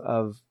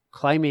of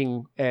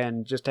climbing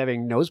and just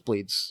having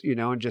nosebleeds, you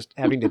know, and just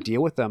having to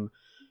deal with them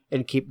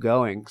and keep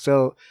going.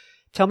 So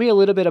tell me a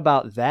little bit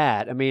about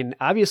that. I mean,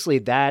 obviously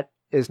that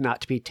is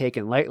not to be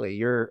taken lightly.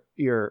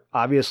 You're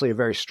obviously a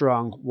very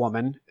strong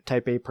woman,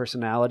 type A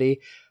personality.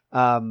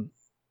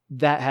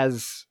 That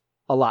has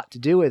a lot to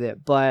do with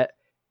it, but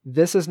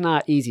this is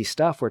not easy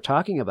stuff we're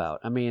talking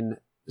about. I mean,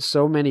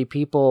 so many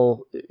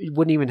people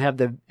wouldn't even have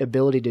the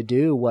ability to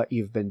do what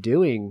you've been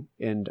doing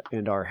and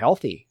are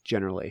healthy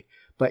generally,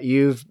 but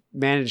you've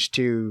managed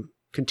to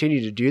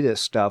continue to do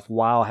this stuff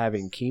while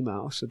having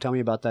chemo. So tell me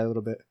about that a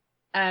little bit.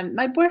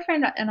 My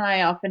boyfriend and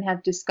I often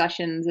have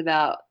discussions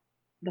about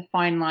the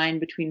fine line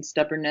between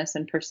stubbornness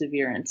and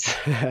perseverance.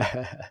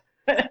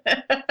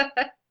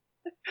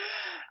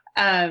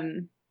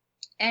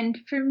 And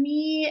for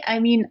me, I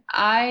mean,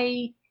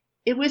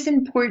 it was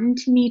important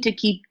to me to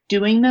keep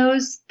doing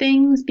those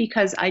things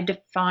because I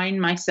define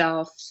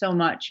myself so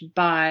much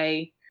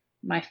by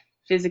my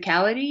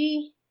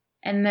physicality.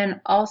 And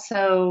then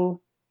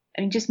also,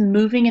 I mean, just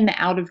moving in the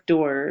out of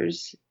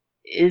doors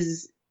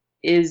is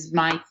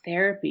my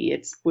therapy.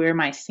 It's where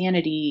my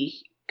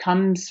sanity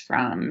comes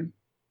from.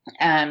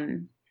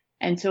 And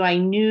so I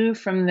knew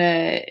from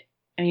the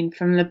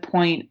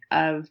point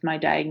of my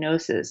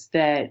diagnosis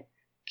that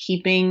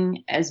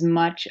keeping as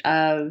much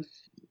of,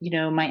 you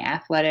know, my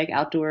athletic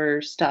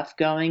outdoor stuff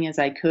going as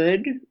I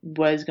could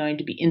was going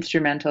to be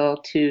instrumental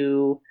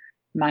to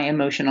my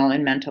emotional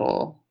and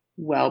mental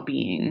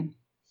well-being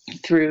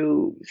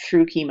through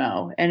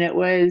chemo. And it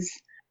was,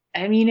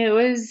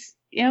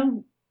 you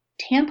know,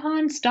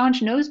 tampons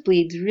staunch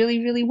nosebleeds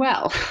really, really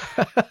well.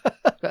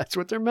 That's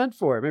what they're meant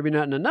for. Maybe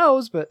not in the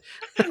nose, but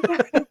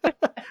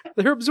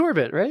they're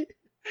absorbent, right?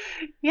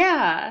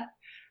 Yeah.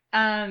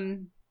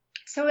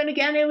 So, and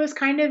again, it was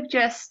kind of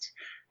just,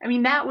 I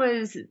mean, that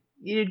was,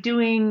 you know,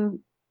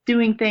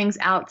 doing things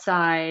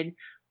outside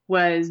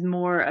was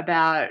more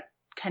about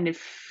kind of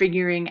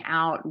figuring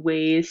out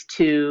ways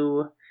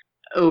to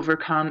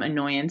overcome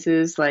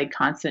annoyances like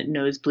constant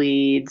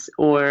nosebleeds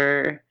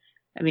or,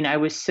 I mean, I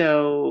was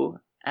so,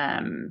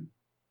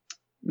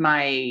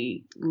 my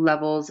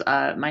levels,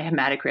 my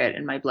hematocrit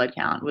and my blood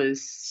count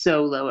was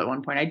so low at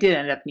one point. I did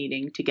end up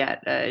needing to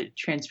get a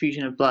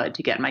transfusion of blood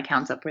to get my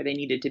counts up where they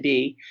needed to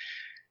be.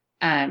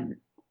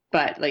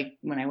 But like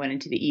when I went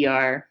into the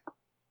ER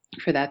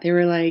for that, they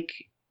were like,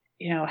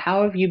 you know,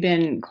 how have you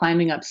been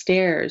climbing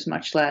upstairs,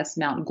 much less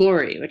Mount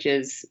Glory, which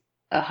is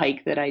a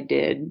hike that I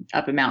did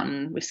up a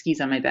mountain with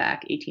skis on my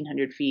back,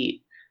 1,800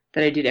 feet,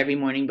 that I did every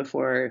morning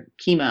before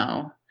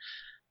chemo.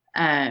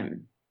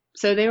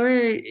 So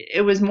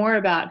it was more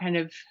about kind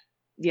of,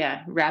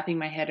 wrapping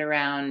my head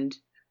around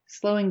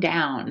slowing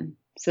down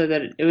so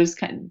that it was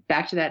kind of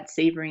back to that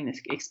savoring this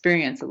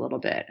experience a little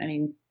bit. I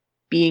mean,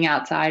 being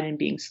outside and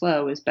being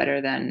slow is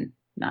better than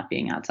not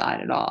being outside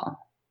at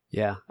all.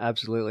 Yeah,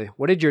 absolutely.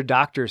 What did your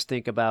doctors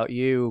think about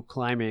you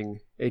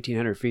climbing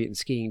 1,800 feet and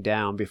skiing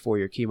down before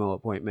your chemo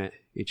appointment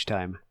each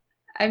time?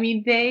 I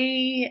mean,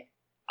 they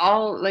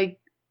all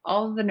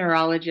of the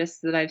neurologists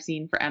that I've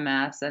seen for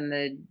MS and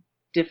the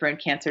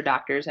different cancer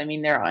doctors. I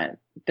mean,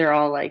 they're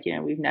all like, you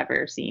know, we've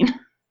never seen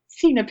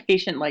a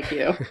patient like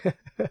you.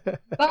 But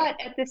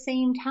at the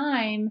same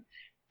time,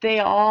 they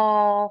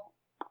all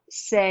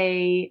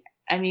say,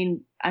 I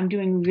mean, I'm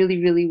doing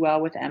really, really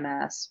well with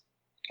MS.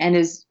 And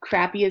as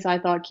crappy as I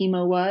thought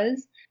chemo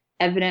was,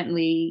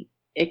 evidently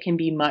it can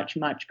be much,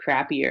 much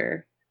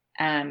crappier.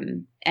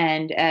 And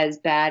as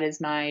bad as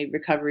my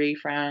recovery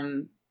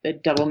from the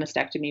double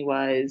mastectomy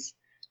was,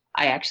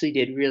 I actually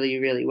did really,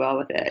 really well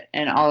with it.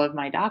 And all of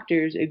my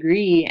doctors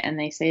agree, and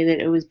they say that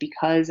it was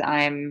because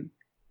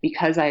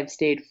I've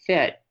stayed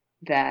fit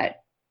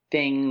that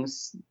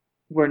things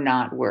were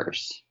not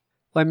worse.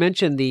 Well, I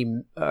mentioned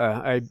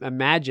I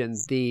imagine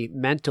the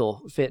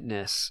mental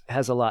fitness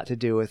has a lot to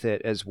do with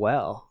it as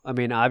well. I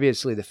mean,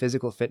 obviously the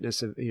physical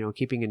fitness of, you know,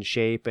 keeping in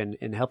shape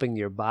and helping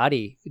your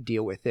body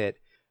deal with it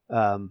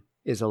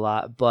is a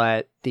lot,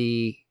 but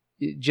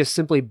just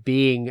simply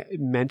being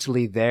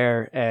mentally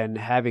there and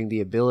having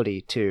the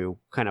ability to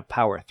kind of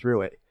power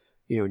through it,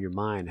 you know, in your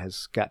mind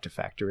has got to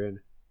factor in.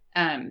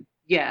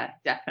 Yeah,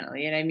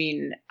 definitely. And I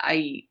mean,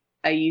 I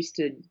used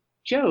to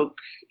joke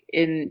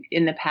in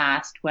the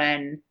past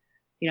when,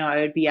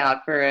 I would be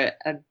out for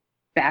a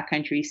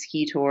backcountry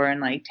ski tour and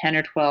like 10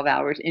 or 12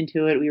 hours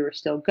into it, we were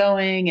still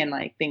going and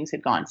like things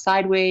had gone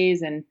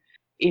sideways and,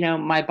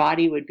 my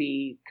body would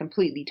be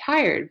completely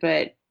tired.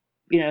 But,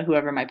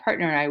 whoever my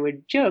partner and I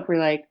would joke, we're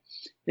like,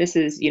 this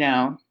is,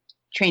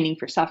 training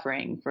for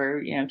suffering,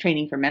 for,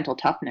 training for mental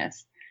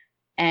toughness.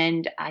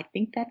 And I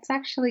think that's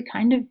actually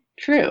kind of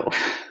true.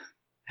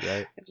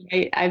 Right.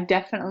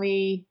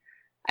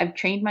 I've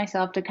trained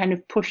myself to kind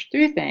of push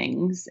through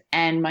things,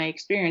 and my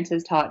experience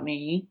has taught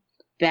me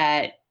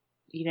that,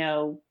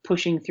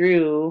 pushing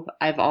through,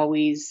 I've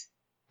always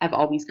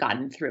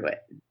gotten through it.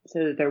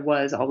 So that there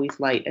was always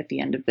light at the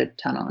end of the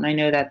tunnel. And I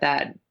know that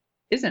that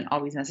isn't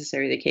always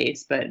necessarily the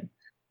case, but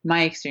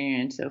my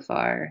experience so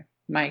far,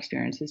 my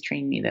experience has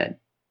trained me that,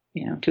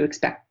 to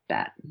expect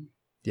that.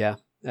 Yeah,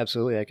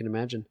 absolutely. I can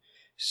imagine.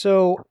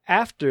 So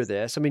after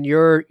this, I mean,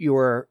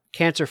 you're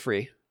cancer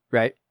free,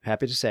 right?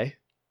 Happy to say.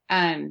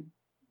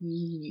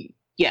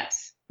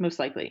 Yes, most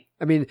likely.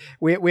 I mean,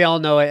 we all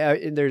know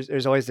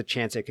there's always the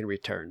chance it can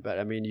return, but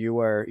I mean,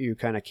 you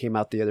kind of came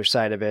out the other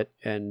side of it,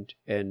 and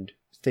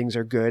things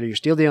are good. You're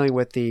still dealing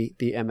with the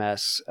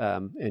MS,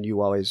 and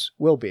you always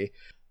will be.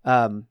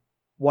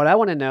 What I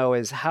want to know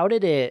is, how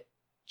did it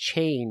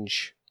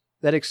change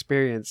that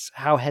experience?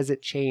 How has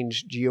it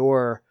changed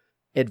your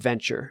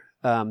adventure?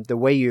 The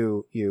way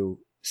you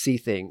see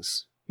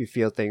things, you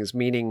feel things,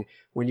 meaning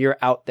when you're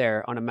out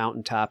there on a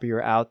mountaintop,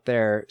 you're out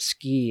there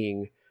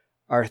skiing,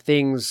 are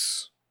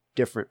things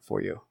different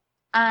for you?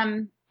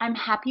 I'm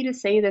happy to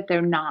say that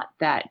they're not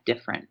that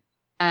different.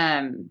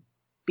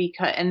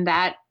 Because, and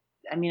that,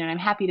 I mean, I'm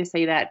happy to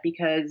say that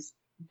because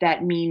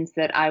that means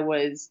that I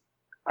was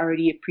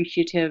already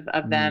appreciative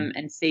of them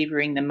and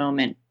savoring the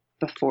moment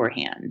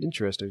beforehand.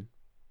 Interesting.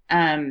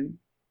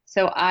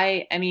 So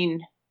I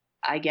mean,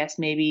 I guess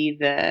maybe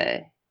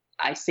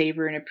I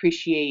savor and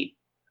appreciate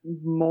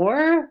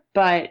more,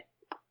 but,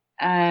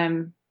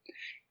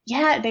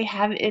 yeah,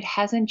 it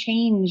hasn't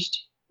changed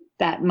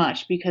that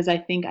much because I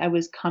think I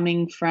was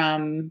coming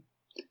from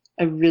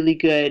a really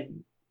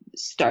good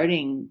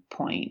starting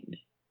point. I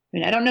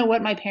mean, I don't know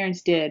what my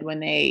parents did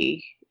when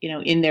they,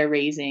 in their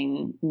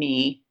raising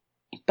me,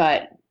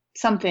 but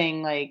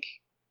something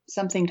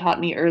taught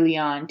me early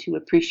on to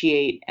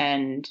appreciate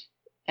and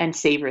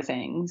savor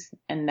things.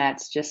 And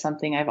that's just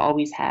something I've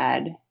always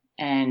had.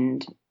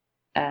 And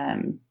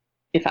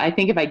if I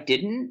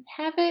didn't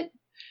have it,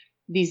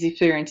 these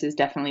experiences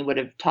definitely would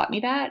have taught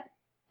me that.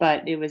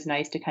 But it was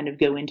nice to kind of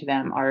go into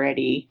them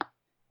already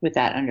with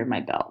that under my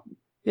belt.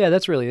 Yeah,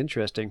 that's really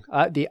interesting.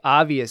 The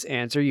obvious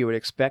answer you would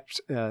expect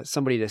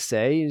somebody to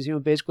say is,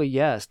 basically,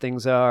 yes,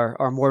 things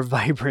are more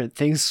vibrant.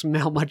 Things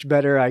smell much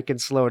better. I can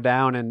slow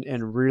down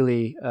and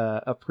really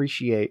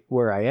appreciate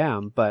where I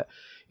am. But,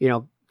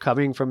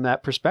 coming from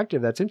that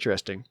perspective, that's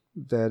interesting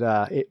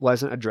that it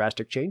wasn't a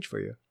drastic change for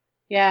you.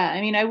 Yeah,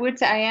 I mean, I would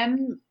say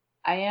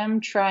I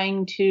am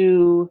trying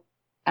to,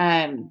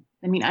 I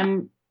mean,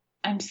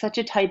 I'm such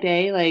a type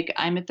A, like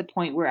I'm at the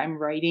point where I'm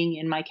writing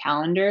in my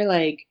calendar,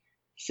 like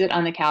sit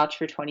on the couch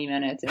for 20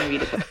 minutes and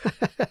read a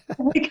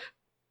book.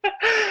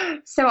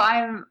 So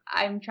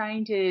I'm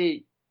trying to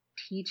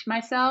teach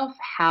myself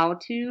how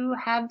to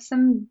have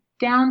some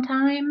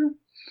downtime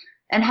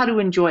and how to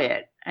enjoy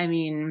it. I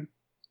mean,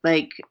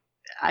 like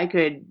I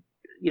could,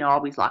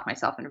 always lock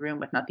myself in a room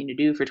with nothing to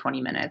do for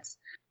 20 minutes,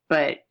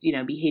 but,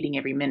 be hating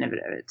every minute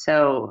of it.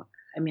 So,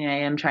 I mean, I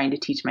am trying to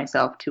teach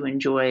myself to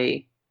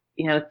enjoy,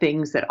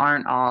 things that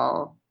aren't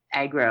all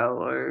aggro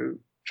or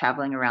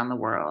traveling around the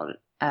world.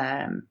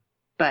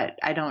 But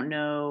I don't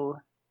know.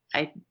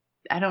 I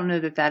don't know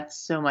that that's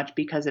so much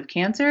because of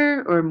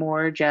cancer or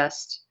more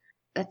just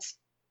that's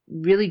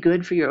really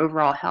good for your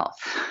overall health.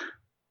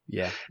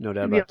 Yeah, no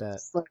doubt about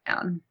that. Slow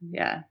down.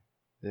 Yeah.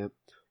 Yep.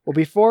 Well,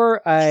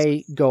 before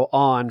I go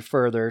on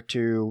further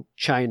to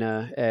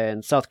China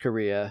and South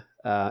Korea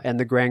and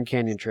the Grand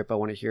Canyon trip I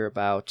want to hear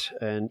about,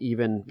 and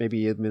even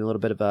maybe a little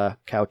bit of a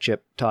cow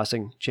chip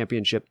tossing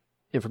championship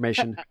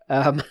information,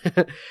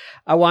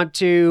 I want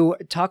to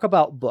talk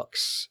about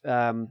books.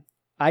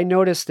 I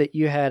noticed that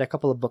you had a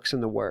couple of books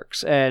in the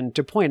works. And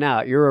to point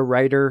out, you're a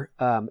writer,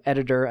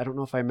 editor. I don't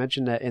know if I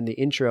mentioned that in the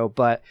intro,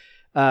 but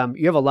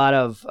you have a lot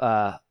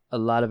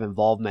of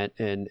involvement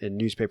in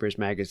newspapers,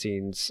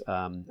 magazines,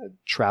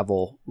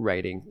 travel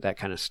writing, that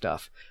kind of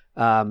stuff.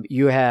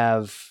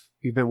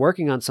 You've been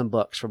working on some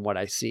books from what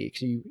I see.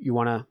 So you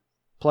want to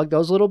plug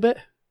those a little bit?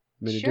 I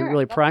mean, Sure. I didn't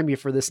really prime you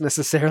for this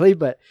necessarily,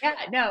 but yeah,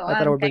 no, I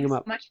thought I would bring them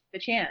up. Thanks so much for the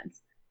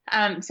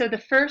chance. So the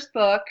first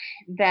book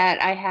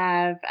that I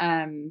have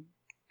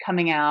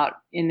coming out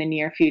in the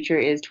near future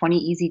is 20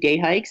 Easy Day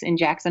Hikes in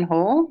Jackson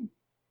Hole.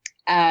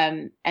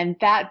 And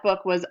that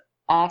book was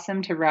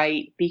awesome to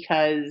write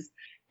because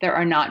there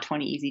are not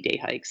 20 easy day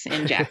hikes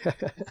in Jackson.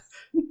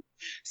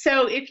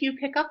 So if you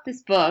pick up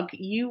this book,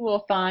 you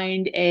will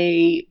find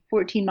a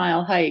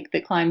 14-mile hike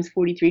that climbs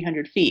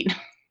 4,300 feet.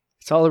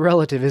 It's all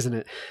relative, isn't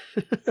it?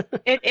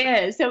 It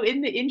is. So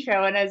in the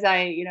intro, and as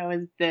I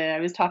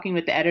was talking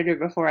with the editor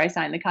before I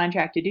signed the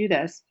contract to do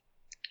this,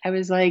 I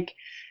was like,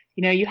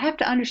 you have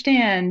to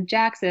understand,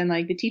 Jackson,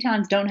 like the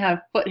Tetons don't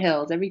have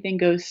foothills. Everything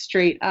goes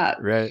straight up.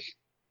 Right.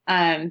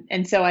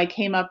 And so I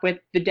came up with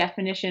the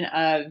definition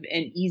of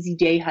an easy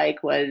day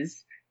hike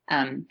was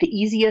the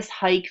easiest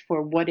hike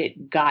for what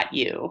it got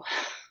you.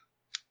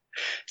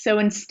 So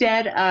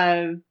instead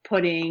of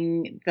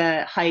putting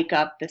the hike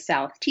up the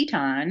South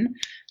Teton,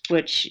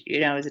 which,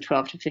 is a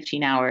 12 to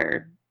 15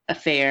 hour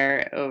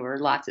affair over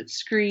lots of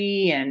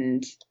scree,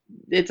 and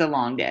it's a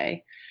long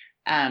day.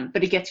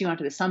 But it gets you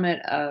onto the summit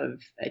of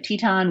a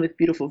Teton with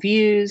beautiful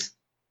views.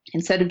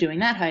 Instead of doing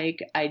that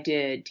hike, I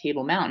did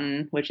Table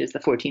Mountain, which is the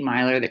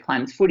 14-miler that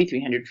climbs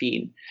 4,300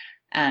 feet.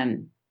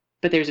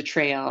 But there's a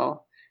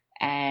trail,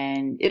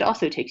 and it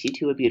also takes you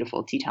to a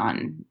beautiful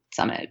Teton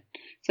summit.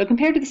 So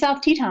compared to the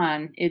South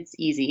Teton, it's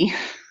easy.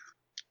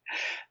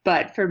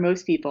 But for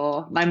most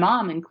people, my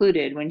mom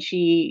included, when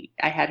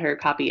I had her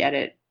copy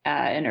edit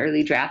an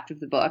early draft of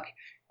the book,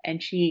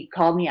 and she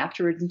called me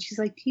afterwards and she's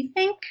like, "Do you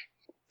think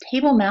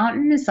Table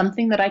Mountain is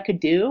something that I could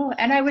do?"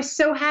 And I was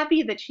so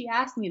happy that she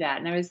asked me that.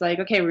 And I was like,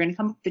 okay, we're going to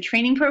come up with the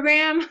training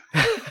program.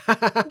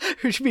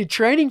 It should be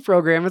training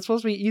program. It's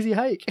supposed to be easy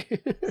hike.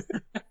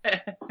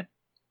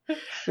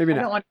 Maybe not.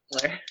 I don't want to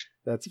tell her.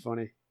 That's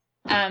funny.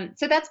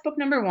 So that's book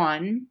number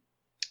 1.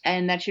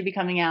 And that should be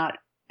coming out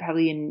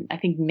probably in, I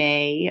think,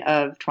 May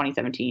of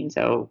 2017.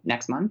 So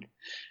next month.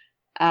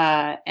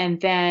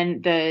 And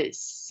then the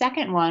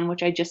second one,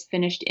 which I just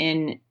finished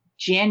in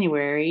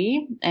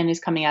January and is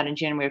coming out in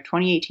January of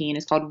 2018,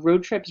 is called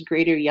Road Trips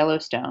Greater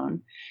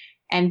Yellowstone.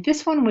 And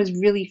this one was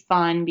really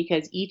fun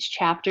because each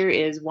chapter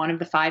is one of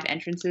the 5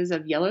 entrances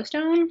of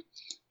Yellowstone.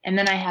 And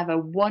then I have a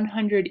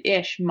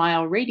 100-ish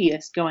mile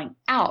radius going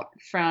out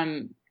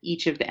from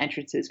each of the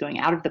entrances, going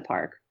out of the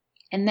park.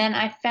 And then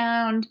I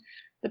found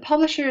the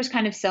publisher is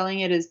kind of selling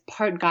it as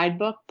part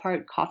guidebook,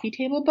 part coffee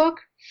table book.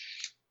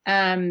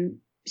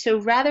 So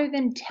rather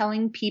than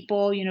telling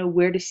people,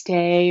 where to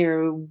stay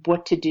or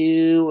what to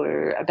do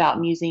or about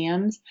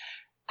museums,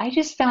 I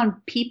just found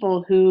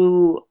people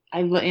who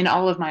in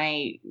all of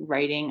my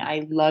writing,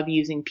 I love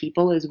using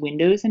people as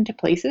windows into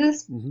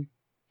places. Mm-hmm.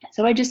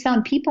 So I just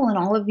found people in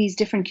all of these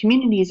different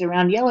communities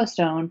around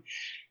Yellowstone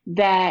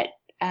that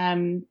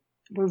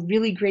were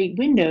really great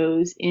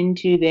windows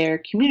into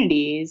their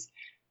communities.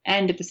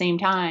 And at the same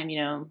time,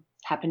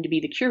 happened to be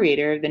the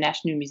curator of the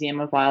National Museum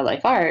of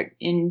Wildlife Art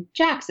in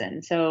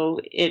Jackson. So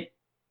it,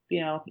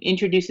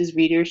 introduces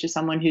readers to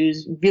someone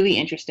who's really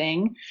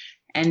interesting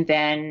and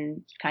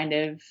then kind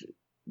of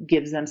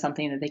gives them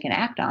something that they can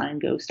act on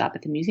and go stop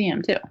at the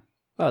museum too.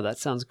 Oh, that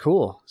sounds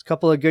cool. It's a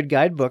couple of good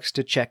guidebooks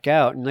to check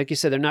out. And like you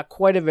said, they're not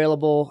quite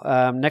available.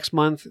 Next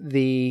month,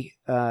 the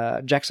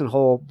Jackson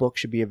Hole book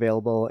should be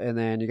available. And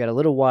then you got a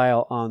little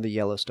while on the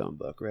Yellowstone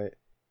book, right?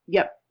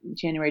 Yep.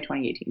 January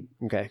 2018.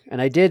 Okay.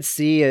 And I did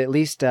see at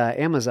least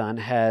Amazon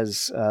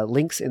has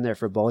links in there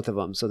for both of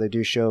them. So they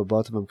do show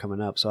both of them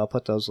coming up. So I'll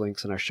put those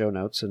links in our show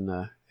notes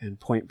and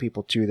point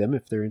people to them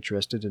if they're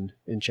interested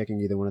in checking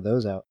either one of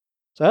those out.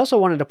 So I also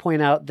wanted to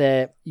point out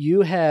that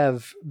you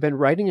have been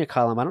writing a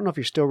column. I don't know if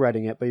you're still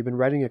writing it, but you've been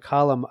writing a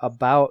column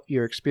about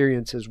your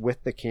experiences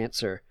with the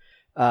cancer.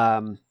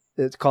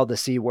 It's called The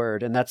C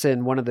Word, and that's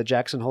in one of the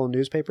Jackson Hole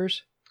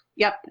newspapers?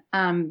 Yep.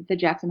 The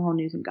Jackson Hole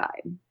News and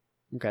Guide.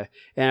 Okay.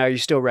 And are you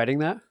still writing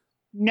that?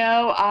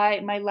 No,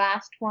 my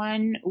last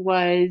one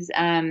was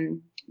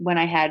when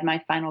I had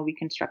my final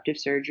reconstructive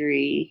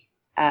surgery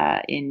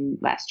in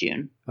last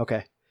June.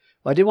 Okay.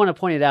 Well, I did want to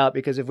point it out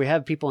because if we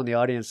have people in the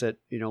audience that,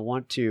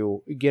 want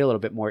to get a little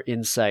bit more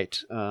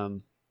insight,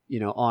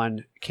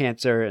 on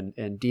cancer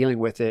and dealing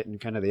with it and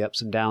kind of the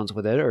ups and downs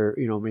with it, or,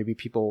 maybe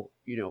people,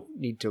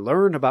 need to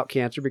learn about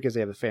cancer because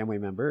they have a family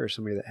member or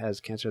somebody that has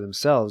cancer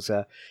themselves.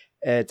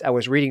 I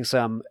was reading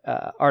some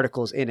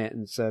articles in it,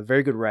 and it's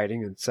very good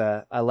writing.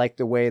 I like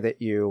the way that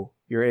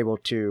you're able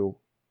to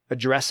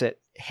address it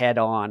head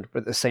on, but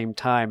at the same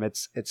time,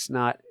 this is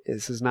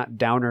not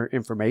downer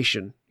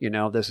information.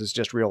 This is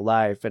just real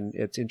life, and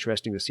it's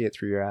interesting to see it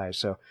through your eyes.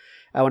 So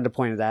I wanted to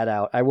point that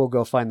out. I will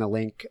go find the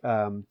link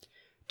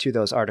to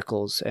those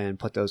articles and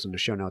put those in the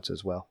show notes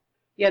as well.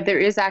 Yeah, there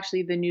is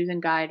actually, the News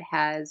and Guide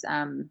has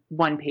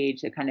one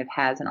page that kind of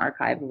has an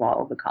archive of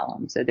all of the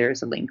columns. So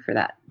there's a link for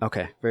that.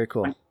 Okay, very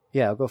cool.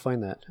 Yeah, I'll go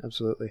find that.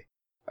 Absolutely.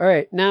 All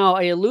right. Now,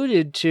 I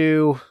alluded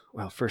to,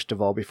 well, first of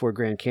all, before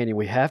Grand Canyon,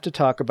 we have to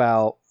talk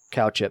about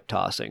cow chip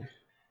tossing.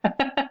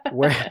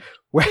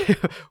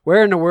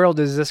 Where in the world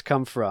does this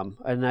come from?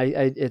 And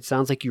it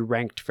sounds like you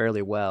ranked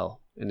fairly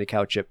well in the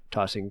cow chip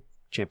tossing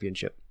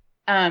championship.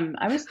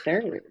 I was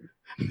third.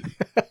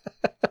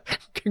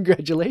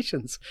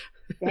 Congratulations.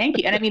 Thank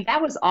you. And I mean,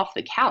 that was off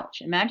the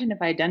couch. Imagine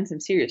if I had done some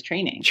serious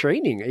training.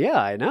 Yeah,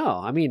 I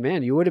know. I mean,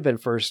 man, you would have been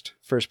first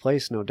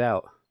place, no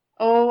doubt.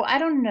 Oh, I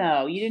don't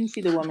know. You didn't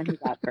see the woman who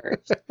got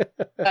first,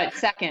 but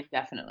second,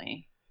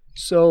 definitely.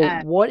 So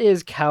what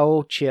is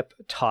cow chip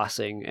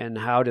tossing, and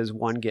how does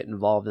one get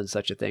involved in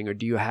such a thing? Or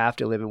do you have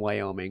to live in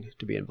Wyoming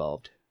to be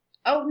involved?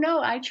 Oh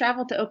no, I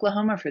traveled to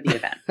Oklahoma for the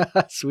event.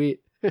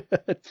 Sweet.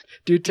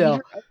 Do tell.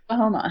 Beaver,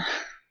 Oklahoma.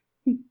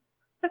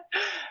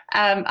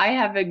 I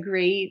have a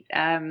great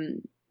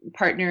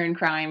partner in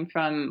crime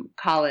from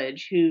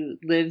college who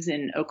lives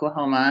in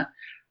Oklahoma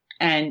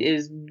and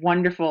is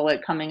wonderful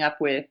at coming up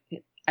with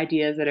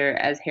ideas that are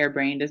as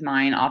harebrained as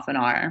mine often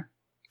are.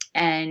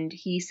 And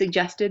he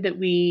suggested that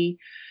we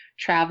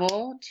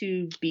travel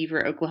to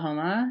Beaver,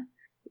 Oklahoma,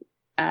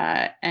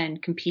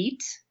 and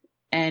compete.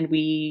 And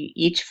we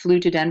each flew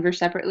to Denver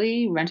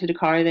separately, rented a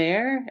car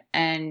there,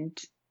 and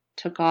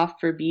took off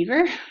for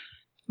Beaver.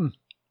 Hmm.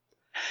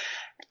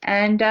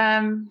 And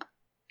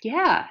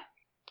yeah.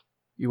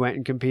 You went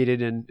and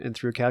competed and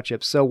threw cow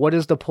chips. So what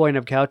is the point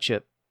of cow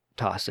chip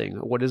tossing?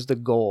 What is the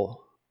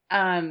goal?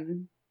 How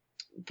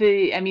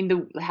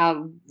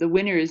the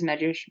winner is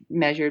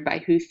measured by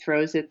who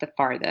throws it the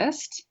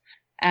farthest.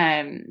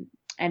 And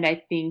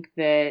I think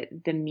that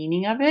the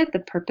meaning of it, the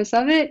purpose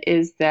of it,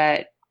 is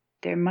that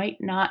there might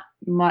not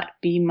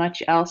be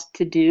much else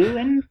to do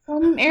in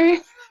some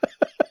areas.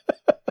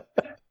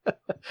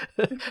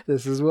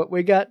 This is what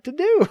we got to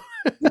do.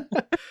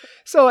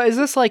 So is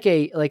this like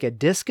a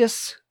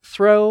discus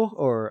throw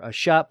or a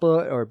shot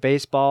put or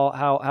baseball?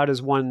 How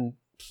does one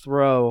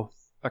throw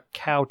a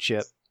cow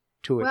chip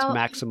to its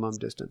maximum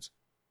distance?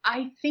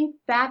 I think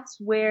that's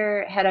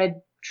where, had I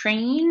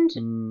trained,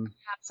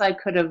 perhaps I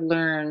could have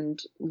learned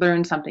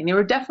something. There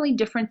were definitely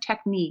different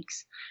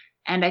techniques,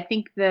 and I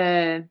think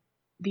the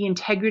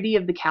integrity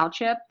of the cow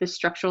chip, the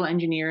structural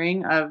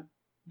engineering of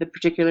the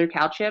particular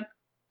cow chip,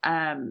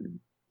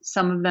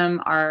 some of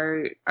them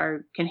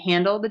can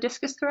handle the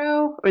discus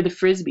throw or the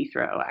frisbee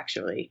throw,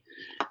 actually.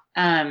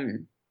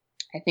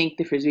 I think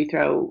the frisbee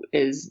throw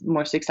is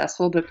more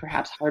successful, but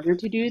perhaps harder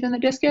to do than the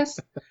discus.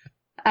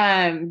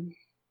 Yeah,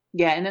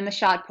 and then the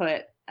shot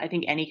put, I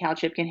think any cow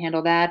chip can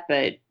handle that,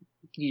 but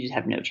you just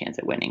have no chance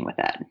at winning with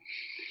that.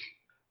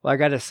 Well, I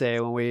got to say,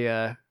 when we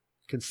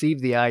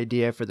conceived the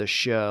idea for the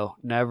show,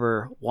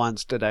 never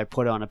once did I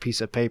put on a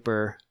piece of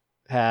paper,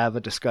 have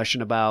a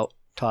discussion about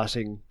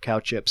tossing cow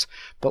chips.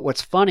 But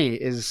what's funny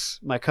is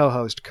my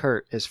co-host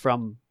Kurt is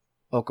from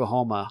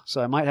Oklahoma,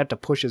 so I might have to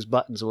push his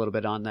buttons a little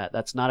bit on that.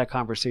 That's not a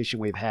conversation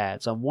we've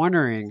had. So I'm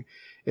wondering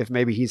if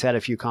maybe he's had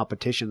a few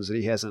competitions that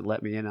he hasn't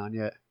let me in on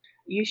yet.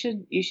 You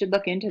should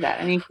look into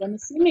that. I mean, I'm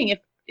assuming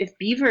if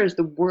Beaver is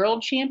the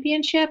world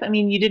championship, I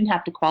mean, you didn't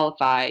have to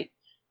qualify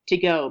to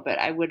go, but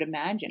I would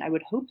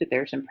hope that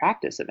there are some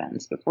practice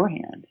events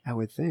beforehand. I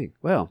would think.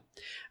 Well,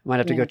 I might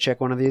have to go check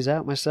one of these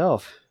out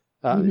myself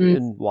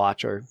and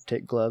watch or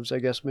take gloves, I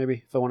guess,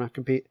 maybe, if I want to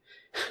compete.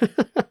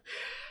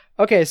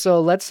 Okay,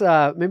 so let's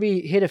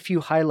maybe hit a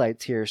few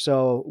highlights here.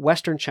 So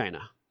Western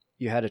China.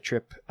 You had a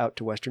trip out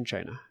to Western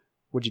China.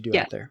 What'd you do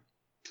out there?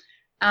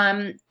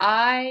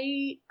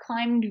 I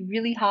climbed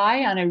really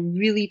high on a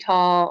really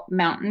tall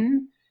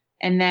mountain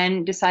and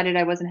then decided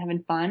I wasn't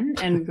having fun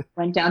and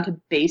went down to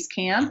base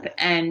camp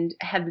and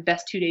had the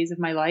best 2 days of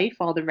my life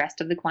while the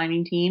rest of the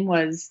climbing team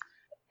was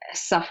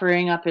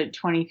suffering up at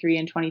 23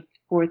 and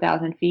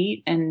 24,000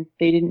 feet, and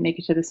they didn't make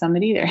it to the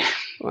summit either.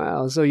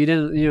 Wow. So you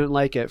didn't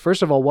like it.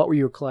 First of all, what were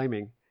you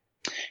climbing?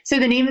 So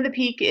the name of the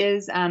peak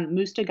is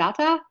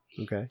Mustagata.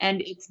 Okay.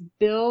 And it's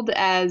billed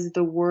as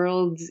the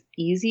world's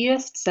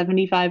easiest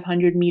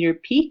 7,500 meter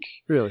peak.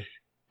 Really?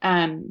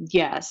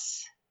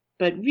 Yes.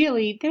 But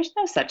really, there's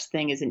no such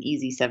thing as an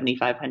easy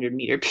 7,500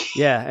 meter peak.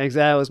 Yeah,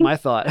 exactly. That was my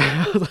thought.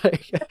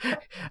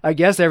 I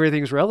guess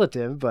everything's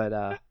relative,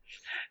 but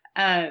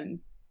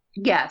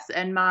yes,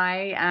 and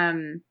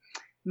my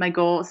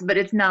goals, but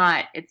it's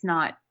not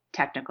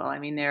technical. I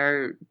mean,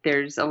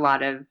 there's a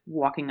lot of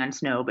walking on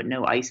snow, but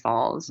no ice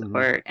falls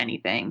or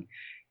anything.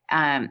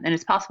 And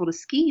it's possible to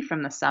ski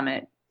from the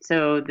summit.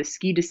 So the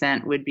ski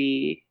descent would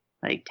be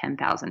like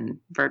 10,000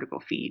 vertical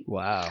feet.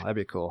 Wow, that'd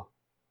be cool.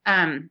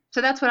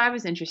 So that's what I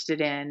was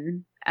interested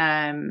in.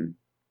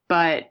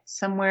 But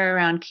somewhere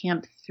around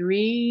Camp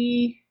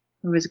 3,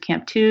 or was it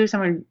Camp 2,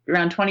 somewhere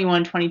around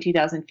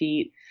 22,000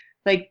 feet.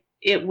 Like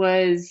it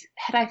was,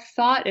 had I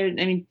thought, I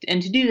mean,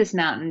 and to do this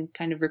mountain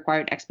kind of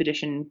required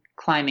expedition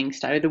climbing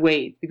style.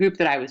 The group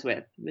that I was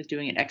with was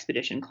doing it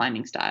expedition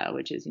climbing style,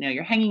 which is,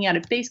 you're hanging out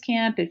at base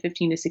camp at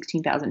 15 to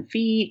 16,000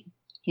 feet.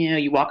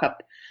 You walk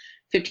up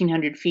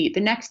 1,500 feet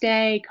the next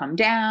day, come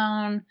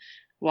down,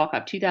 walk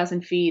up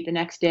 2,000 feet the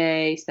next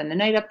day, spend the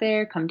night up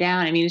there, come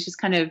down. I mean, it's just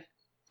kind of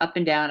up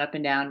and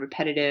down,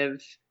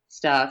 repetitive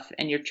stuff.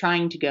 And you're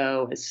trying to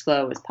go as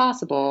slow as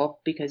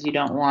possible because you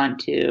don't want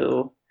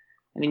to,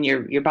 I mean,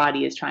 your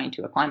body is trying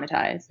to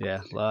acclimatize.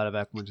 Yeah, a lot of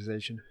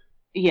acclimatization.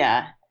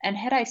 Yeah. And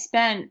had I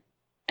spent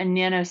a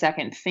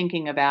nanosecond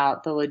thinking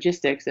about the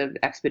logistics of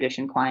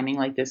expedition climbing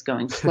like this,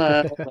 going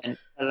slow, and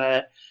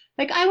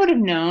I would have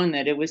known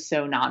that it was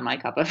so not my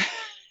cup of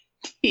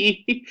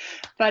tea.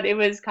 But it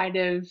was kind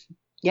of,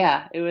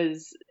 it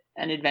was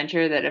an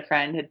adventure that a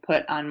friend had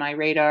put on my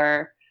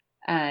radar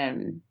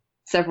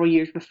several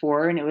years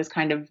before. And it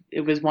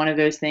was one of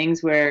those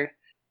things where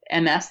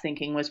MS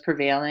thinking was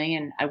prevailing,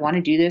 and I want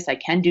to do this. I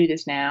can do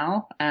this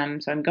now.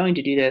 So I'm going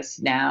to do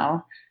this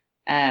now.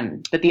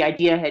 But the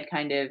idea had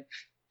kind of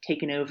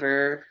taken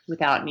over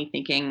without me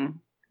thinking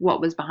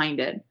what was behind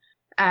it.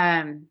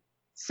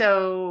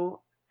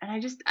 So,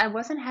 and I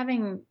wasn't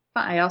having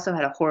fun. I also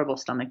had a horrible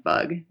stomach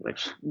bug,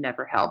 which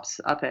never helps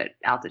up at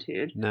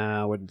altitude. No,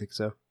 I wouldn't think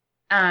so.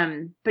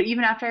 But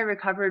even after I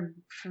recovered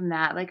from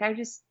that, like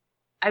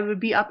I would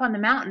be up on the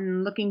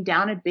mountain looking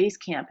down at base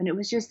camp, and it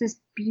was just this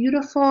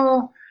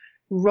beautiful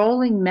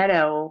rolling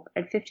meadow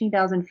at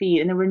 15,000 feet,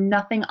 and there were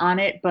nothing on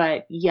it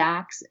but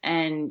yaks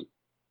and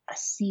a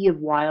sea of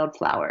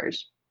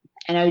wildflowers.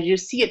 And I would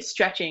just see it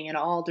stretching in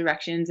all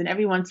directions, and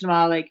every once in a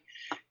while, like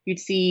you'd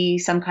see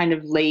some kind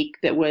of lake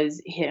that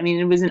was hit. I mean,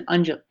 it was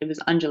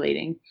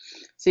undulating,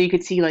 so you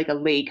could see like a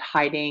lake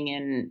hiding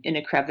in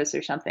a crevice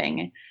or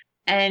something.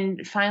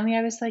 And finally,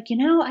 I was like,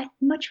 I'd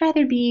much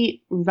rather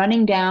be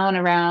running down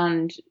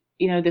around,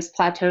 this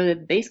plateau that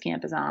the base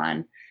camp is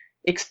on,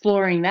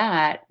 exploring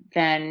that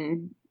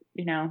than,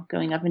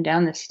 going up and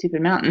down this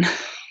stupid mountain.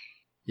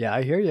 Yeah,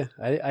 I hear you.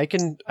 I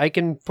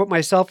can put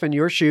myself in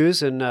your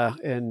shoes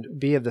and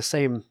be of the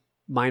same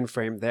mind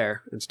frame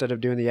there. Instead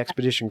of doing the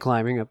expedition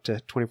climbing up to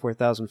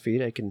 24,000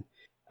 feet,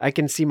 I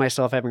can see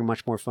myself having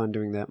much more fun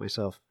doing that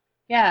myself.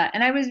 Yeah,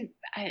 and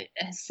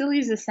as silly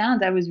as this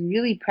sounds, I was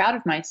really proud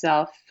of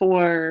myself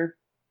for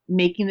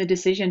making the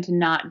decision to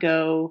not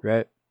go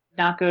to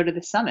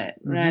the summit.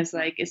 Mm-hmm. And I was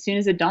like, as soon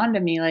as it dawned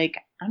on me, like,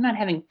 I'm not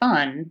having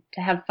fun.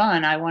 To have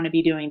fun, I want to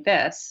be doing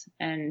this.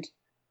 And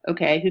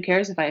okay, who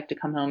cares if I have to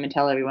come home and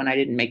tell everyone I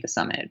didn't make the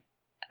summit?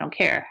 I don't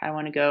care. I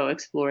want to go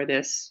explore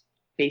this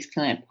base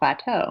camp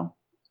plateau.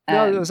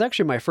 No, it was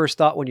actually my first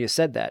thought when you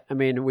said that. I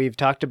mean, we've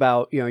talked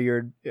about,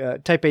 your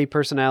type A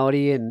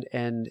personality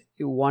and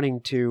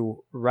wanting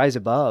to rise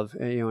above,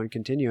 and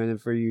continue. And then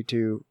for you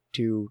to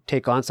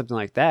take on something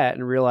like that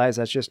and realize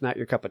that's just not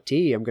your cup of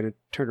tea. I'm going to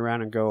turn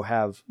around and go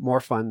have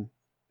more fun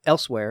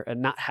elsewhere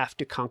and not have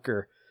to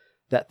conquer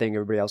that thing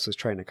everybody else is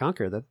trying to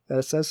conquer.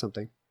 That says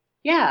something.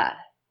 Yeah.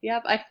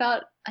 Yep. I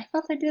felt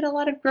I did a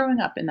lot of growing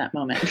up in that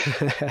moment.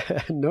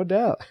 No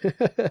doubt.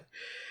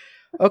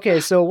 Okay,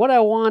 so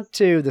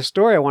the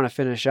story I want to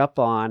finish up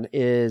on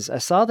is I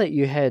saw that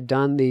you had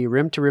done the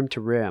rim to rim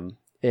to rim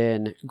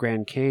in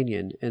Grand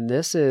Canyon, and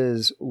this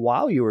is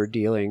while you were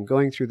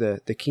going through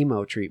the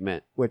chemo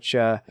treatment, which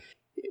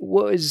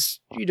was,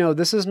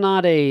 this is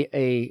not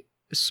a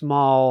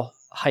small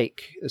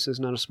hike. This is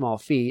not a small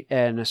feat,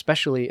 and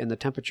especially in the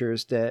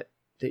temperatures that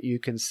you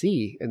can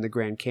see in the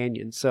Grand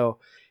Canyon. So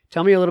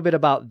tell me a little bit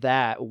about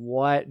that.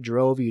 What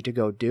drove you to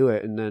go do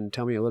it? And then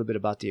tell me a little bit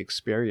about the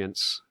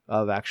experience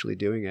of actually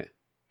doing it.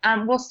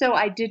 Well, so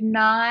I did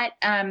not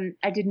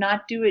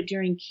do it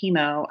during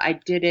chemo. I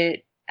did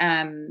it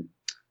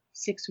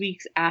 6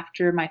 weeks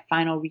after my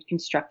final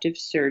reconstructive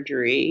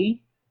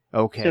surgery.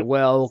 Okay. So,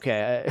 well,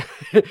 okay.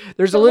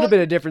 There's a little bit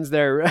of difference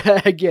there.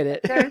 I get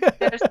it.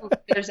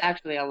 There's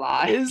actually a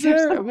lot. Is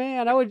there?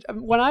 Man,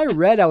 when I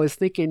read, I was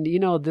thinking,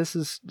 this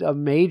is a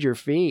major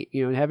feat,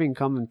 having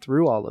come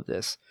through all of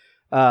this,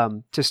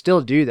 to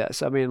still do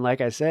this. I mean, like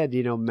I said,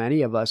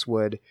 many of us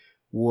would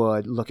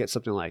look at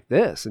something like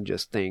this and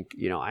just think,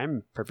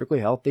 I'm perfectly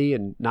healthy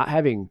and not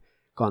having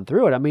gone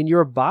through it. I mean,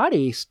 your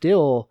body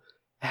still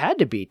had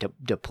to be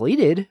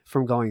depleted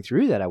from going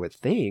through that, I would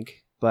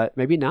think, but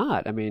maybe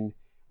not. I mean,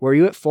 were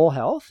you at full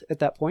health at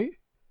that point?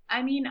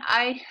 I mean,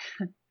 I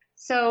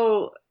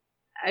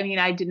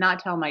did not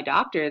tell my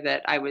doctor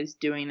that I was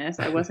doing this.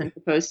 I wasn't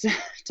supposed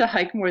to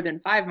hike more than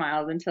 5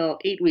 miles until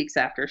 8 weeks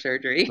after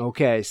surgery.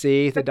 Okay,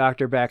 see, the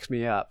doctor backs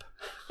me up.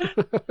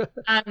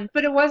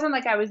 But it wasn't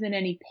like I was in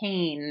any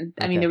pain.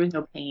 I mean, there was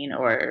no pain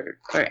or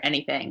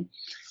anything.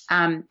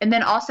 And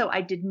then also,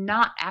 I did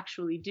not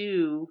actually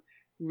do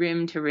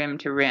rim to rim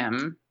to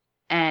rim.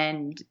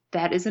 And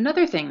that is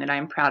another thing that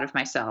I'm proud of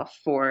myself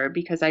for,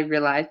 because I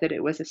realized that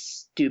it was a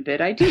stupid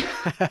idea.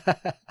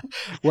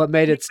 What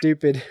made it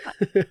stupid?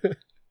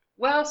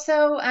 Well,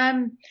 so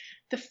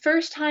the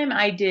first time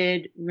I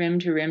did rim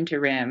to rim to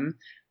rim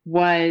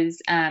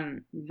was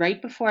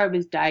right before I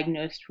was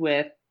diagnosed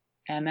with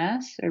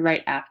MS, or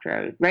right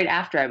after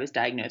I was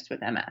diagnosed with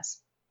MS.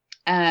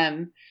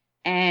 And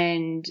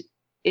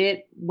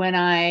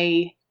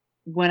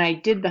when I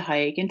did the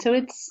hike, and so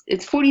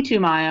it's 42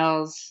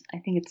 miles. I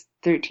think it's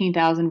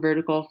 13,000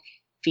 vertical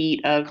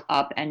feet of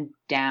up and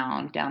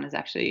down. Down is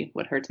actually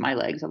what hurts my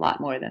legs a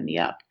lot more than the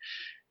up.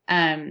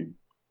 And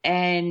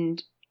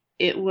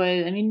it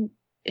was, I mean,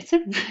 it's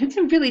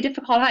a really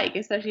difficult hike,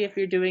 especially if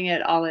you're doing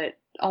it all at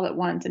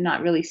once and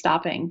not really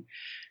stopping.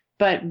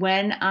 But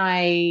when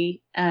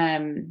I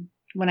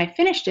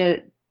finished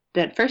it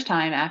that first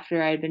time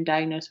after I had been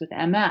diagnosed with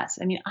MS,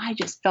 I mean, I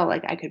just felt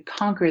like I could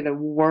conquer the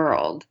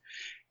world.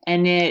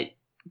 And it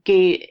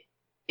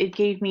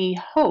gave me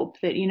hope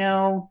that,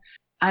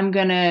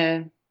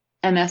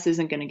 MS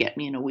isn't gonna get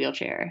me in a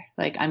wheelchair.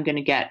 Like, I'm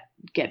gonna get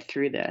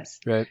through this.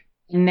 Right.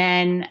 And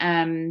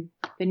then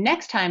the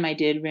next time I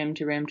did rim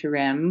to rim to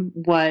rim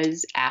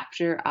was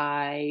after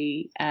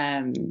my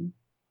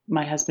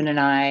husband and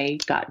I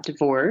got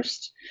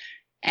divorced.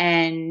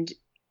 And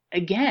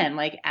again,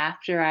 like,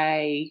 after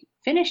I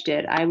finished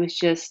it, I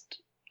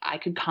I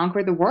could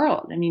conquer the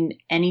world. I mean,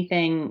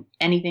 anything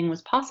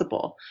was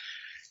possible.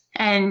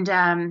 And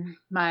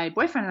my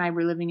boyfriend and I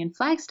were living in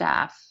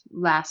Flagstaff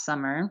last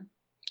summer,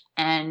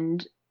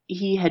 and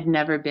he had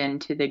never been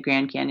to the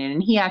Grand Canyon.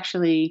 And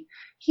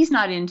he's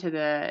not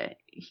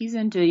he's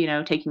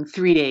into, taking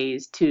 3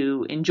 days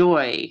to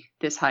enjoy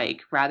this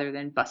hike rather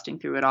than busting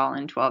through it all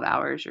in 12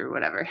 hours or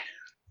whatever.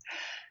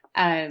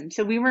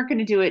 So we weren't going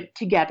to do it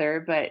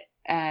together, but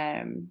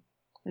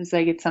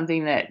it's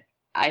something that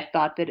I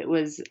thought that it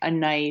was a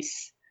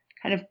nice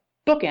kind of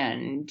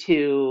bookend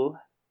to,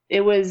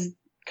 it was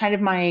kind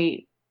of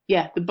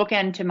the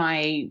bookend to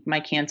my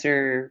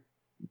cancer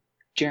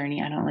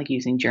journey. I don't like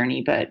using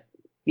journey, but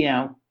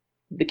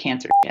the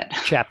cancer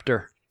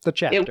chapter. The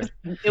chapter.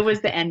 It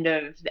was the end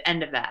of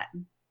that.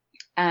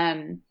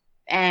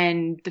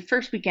 And the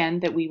first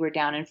weekend that we were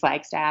down in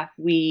Flagstaff,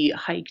 we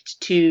hiked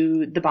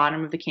to the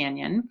bottom of the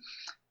canyon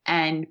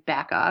and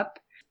back up.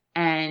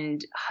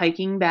 And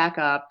hiking back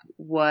up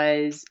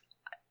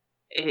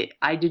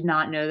I did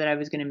not know that I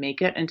was going to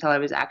make it until I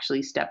was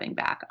actually stepping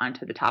back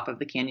onto the top of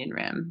the canyon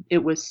rim.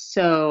 It was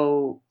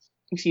so,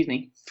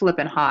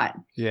 flippin' hot.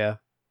 Yeah.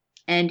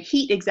 And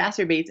heat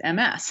exacerbates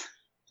MS.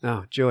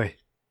 Oh, joy.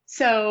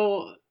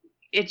 So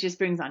it just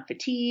brings on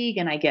fatigue,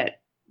 and I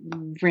get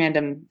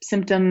random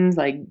symptoms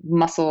like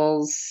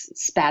muscles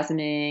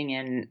spasming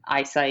and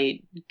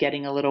eyesight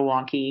getting a little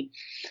wonky.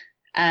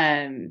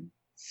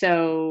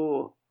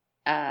 So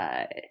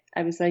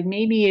I was like,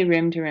 maybe a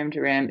rim to rim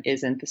to rim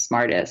isn't the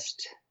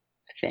smartest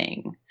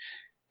thing.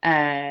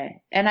 And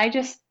I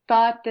just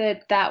thought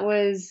that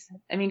was,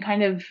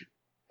 kind of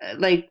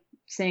like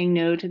saying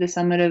no to the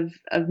summit of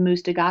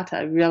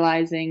Mustagata,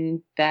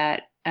 realizing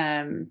that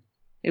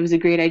it was a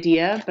great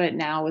idea, but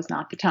now was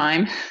not the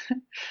time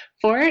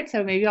for it.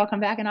 So maybe I'll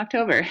come back in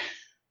October.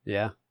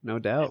 Yeah, no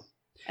doubt.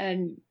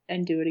 And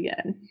do it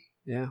again.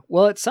 Yeah.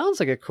 Well, it sounds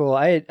like a cool.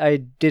 I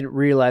didn't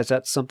realize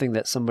that's something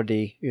that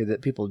that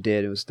people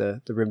did. It was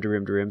the rim to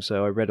rim to rim.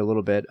 So I read a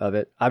little bit of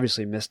it.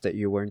 Obviously missed that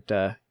you weren't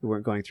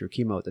going through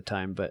chemo at the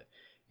time, but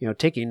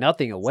taking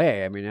nothing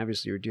away. I mean,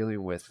 obviously you're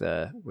dealing with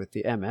the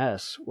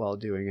MS while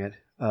doing it.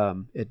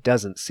 It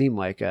doesn't seem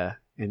like an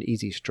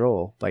easy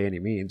stroll by any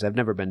means. I've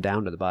never been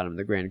down to the bottom of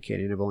the Grand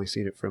Canyon. I've only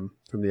seen it from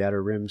the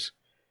outer rims.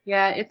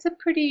 Yeah, it's a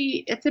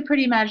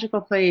pretty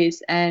magical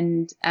place.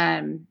 And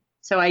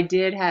so I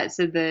did have,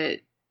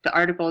 the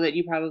article that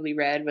you probably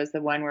read was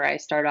the one where I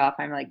start off,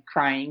 I'm like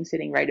crying,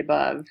 sitting right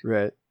above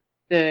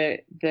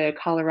the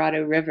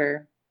Colorado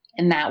River.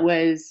 And that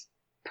was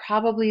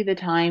probably the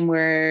time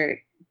where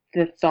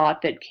the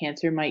thought that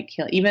cancer might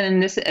kill,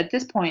 even at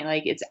this point,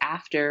 like it's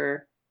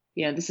after,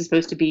 this is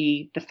supposed to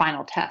be the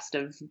final test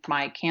of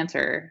my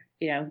cancer,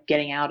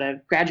 getting out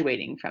of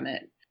graduating from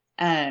it.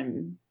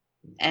 And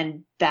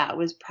that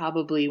was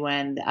probably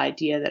when the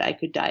idea that I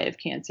could die of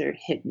cancer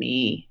hit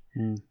me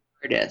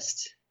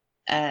hardest.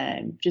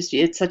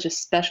 It's such a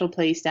special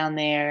place down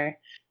there,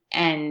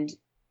 and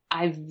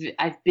I've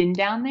been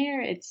down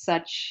there. It's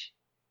such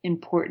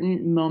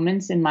important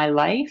moments in my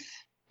life.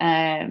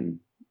 I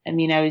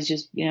was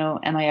just,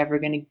 am I ever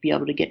going to be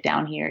able to get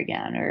down here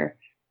again, or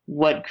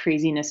what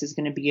craziness is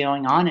going to be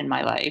going on in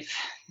my life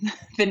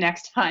the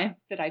next time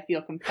that I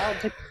feel compelled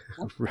to.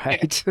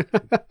 Right.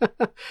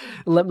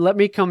 let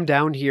me come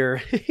down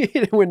here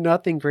when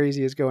nothing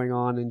crazy is going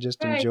on and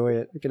just enjoy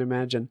it. I can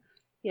imagine.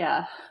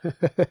 Yeah.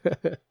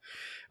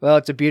 Well,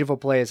 it's a beautiful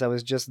place. I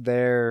was just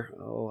there,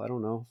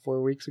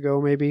 4 weeks ago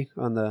maybe,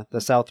 on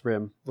the South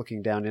Rim,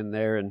 looking down in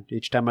there. And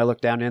each time I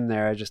look down in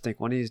there, I just think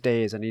one of these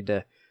days I need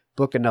to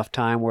book enough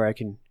time where I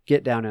can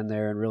get down in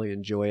there and really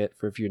enjoy it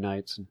for a few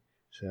nights. And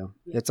so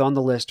It's on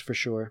the list for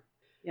sure.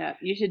 Yeah,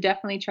 you should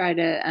definitely try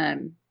to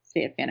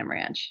stay at Phantom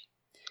Ranch.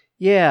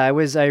 Yeah, I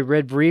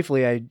read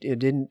briefly. I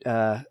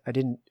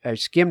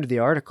skimmed the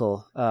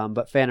article,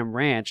 but Phantom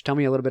Ranch, tell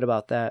me a little bit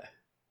about that.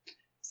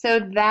 So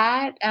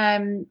that,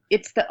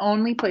 it's the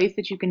only place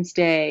that you can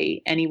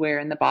stay anywhere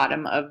in the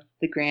bottom of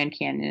the Grand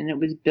Canyon. It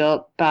was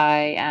built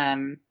by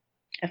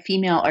a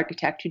female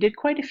architect who did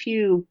quite a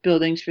few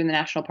buildings for the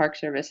National Park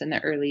Service in the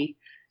early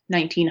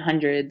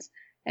 1900s.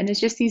 And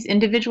it's just these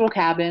individual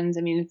cabins.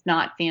 I mean, it's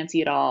not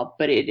fancy at all,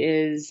 but it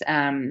is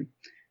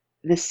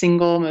the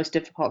single most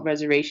difficult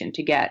reservation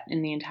to get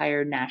in the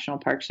entire National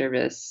Park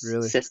Service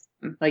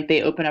system. Like,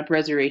 they open up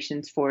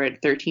reservations for it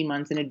 13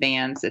 months in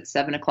advance at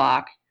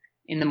 7:00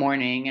 in the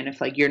morning, and if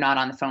you're not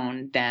on the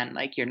phone, then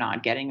you're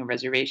not getting a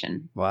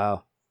reservation.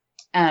 Wow.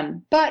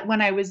 But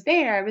when I was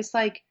there, I was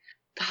like,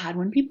 God,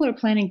 when people are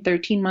planning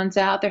 13 months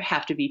out, there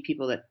have to be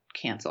people that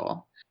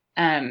cancel.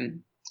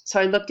 So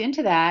I looked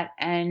into that,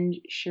 and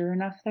sure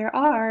enough, there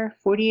are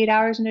 48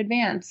 hours in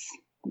advance.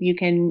 You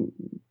can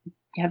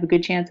have a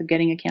good chance of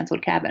getting a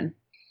canceled cabin.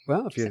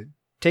 Well, if you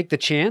take the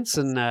chance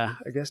and I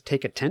guess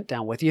take a tent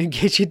down with you in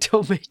case you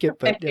don't make it,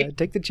 but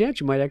take the chance,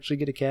 you might actually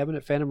get a cabin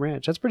at Phantom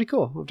Ranch. That's pretty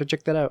cool. I'll have to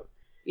check that out.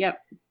 Yep.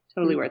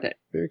 Totally worth it.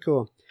 Very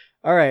cool.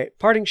 All right.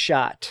 Parting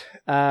shot.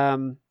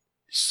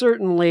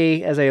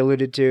 Certainly, as I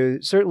alluded to,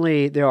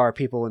 there are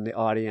people in the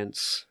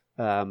audience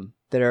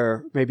that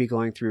are maybe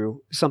going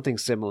through something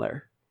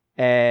similar.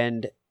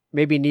 And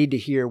maybe need to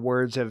hear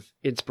words of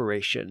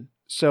inspiration.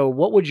 So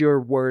what would your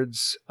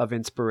words of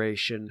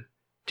inspiration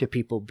to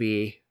people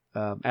be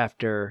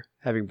after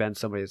having been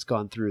somebody that's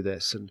gone through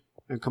this and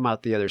come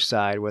out the other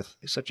side with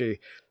such a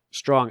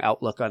strong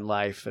outlook on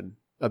life and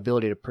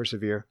ability to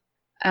persevere?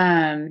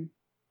 Man,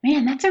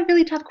 that's a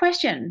really tough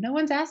question. No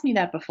one's asked me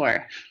that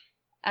before.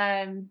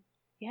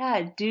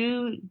 Yeah,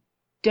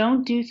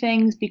 don't do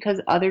things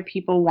because other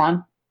people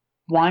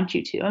want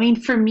you to. I mean,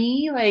 for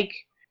me, like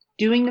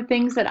doing the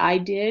things that I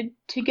did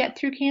to get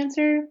through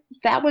cancer,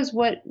 that was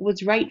what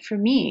was right for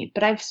me.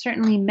 But I've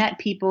certainly met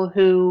people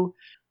who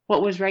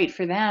what was right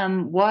for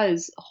them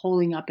was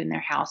holding up in their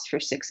house for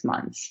 6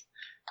 months.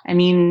 I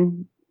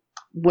mean,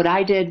 what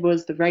I did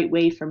was the right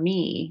way for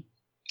me.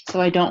 So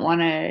I don't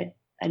want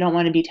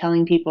to be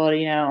telling people,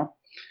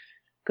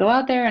 go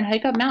out there and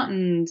hike up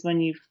mountains when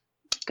you've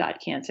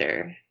got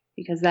cancer,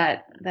 because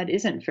that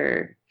isn't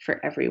for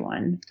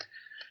everyone.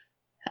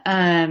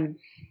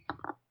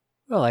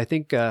 Well, I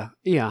think, I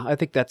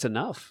think that's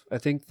enough. I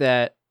think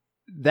that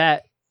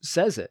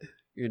says it.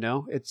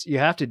 It's you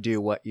have to do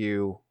what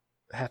you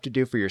have to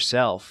do for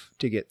yourself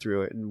to get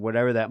through it, and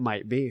whatever that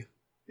might be,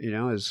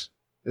 is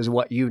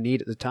what you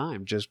need at the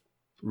time. Just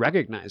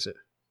recognize it.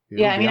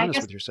 Be honest I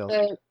guess with yourself.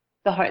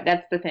 The heart.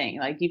 That's the thing.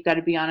 Like you've got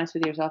to be honest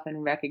with yourself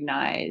and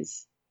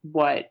recognize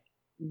what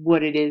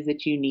it is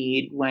that you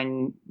need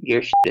when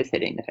your shit is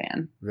hitting the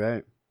fan.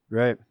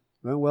 Right.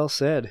 Well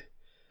said.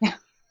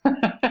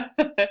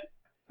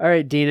 All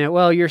right, Dina.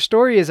 Well, your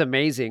story is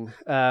amazing.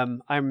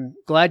 I'm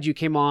glad you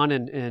came on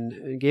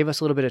and gave us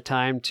a little bit of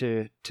time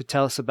to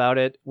tell us about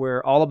it.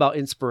 We're all about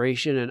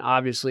inspiration, and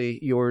obviously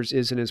yours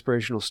is an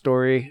inspirational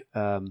story.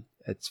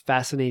 It's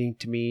fascinating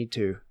to me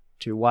to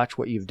watch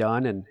what you've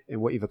done and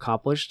what you've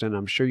accomplished, and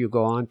I'm sure you'll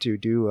go on to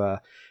do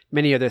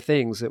many other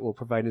things that will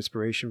provide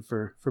inspiration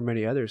for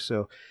many others.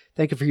 So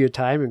thank you for your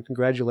time, and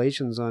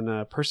congratulations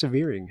on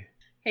persevering.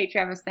 Hey,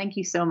 Travis, thank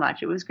you so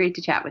much. It was great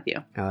to chat with you.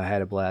 I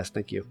had a blast.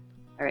 Thank you.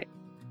 All right.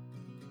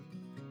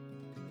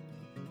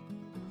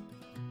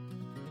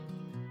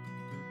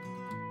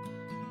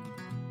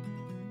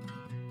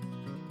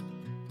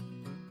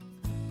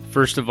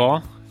 First of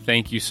all,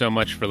 thank you so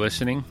much for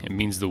listening. It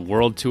means the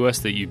world to us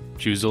that you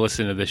choose to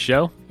listen to this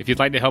show. If you'd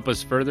like to help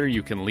us further,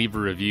 you can leave a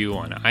review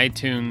on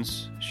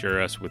iTunes,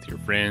 share us with your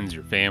friends,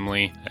 your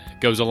family.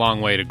 It goes a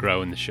long way to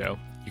grow in the show.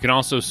 You can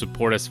also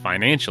support us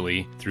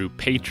financially through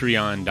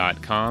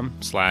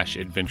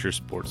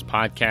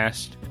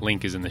patreon.com/adventuresportspodcast.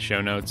 Link is in the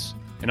show notes.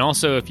 And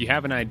also, if you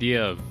have an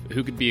idea of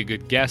who could be a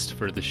good guest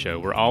for the show,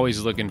 we're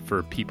always looking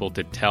for people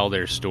to tell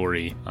their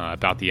story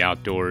about the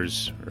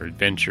outdoors or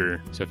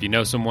adventure. So if you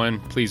know someone,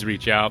 please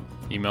reach out.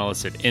 Email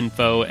us at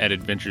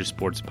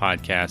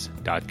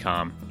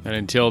info@adventuresportspodcast.com. And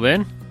until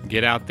then,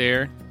 get out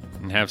there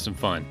and have some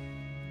fun.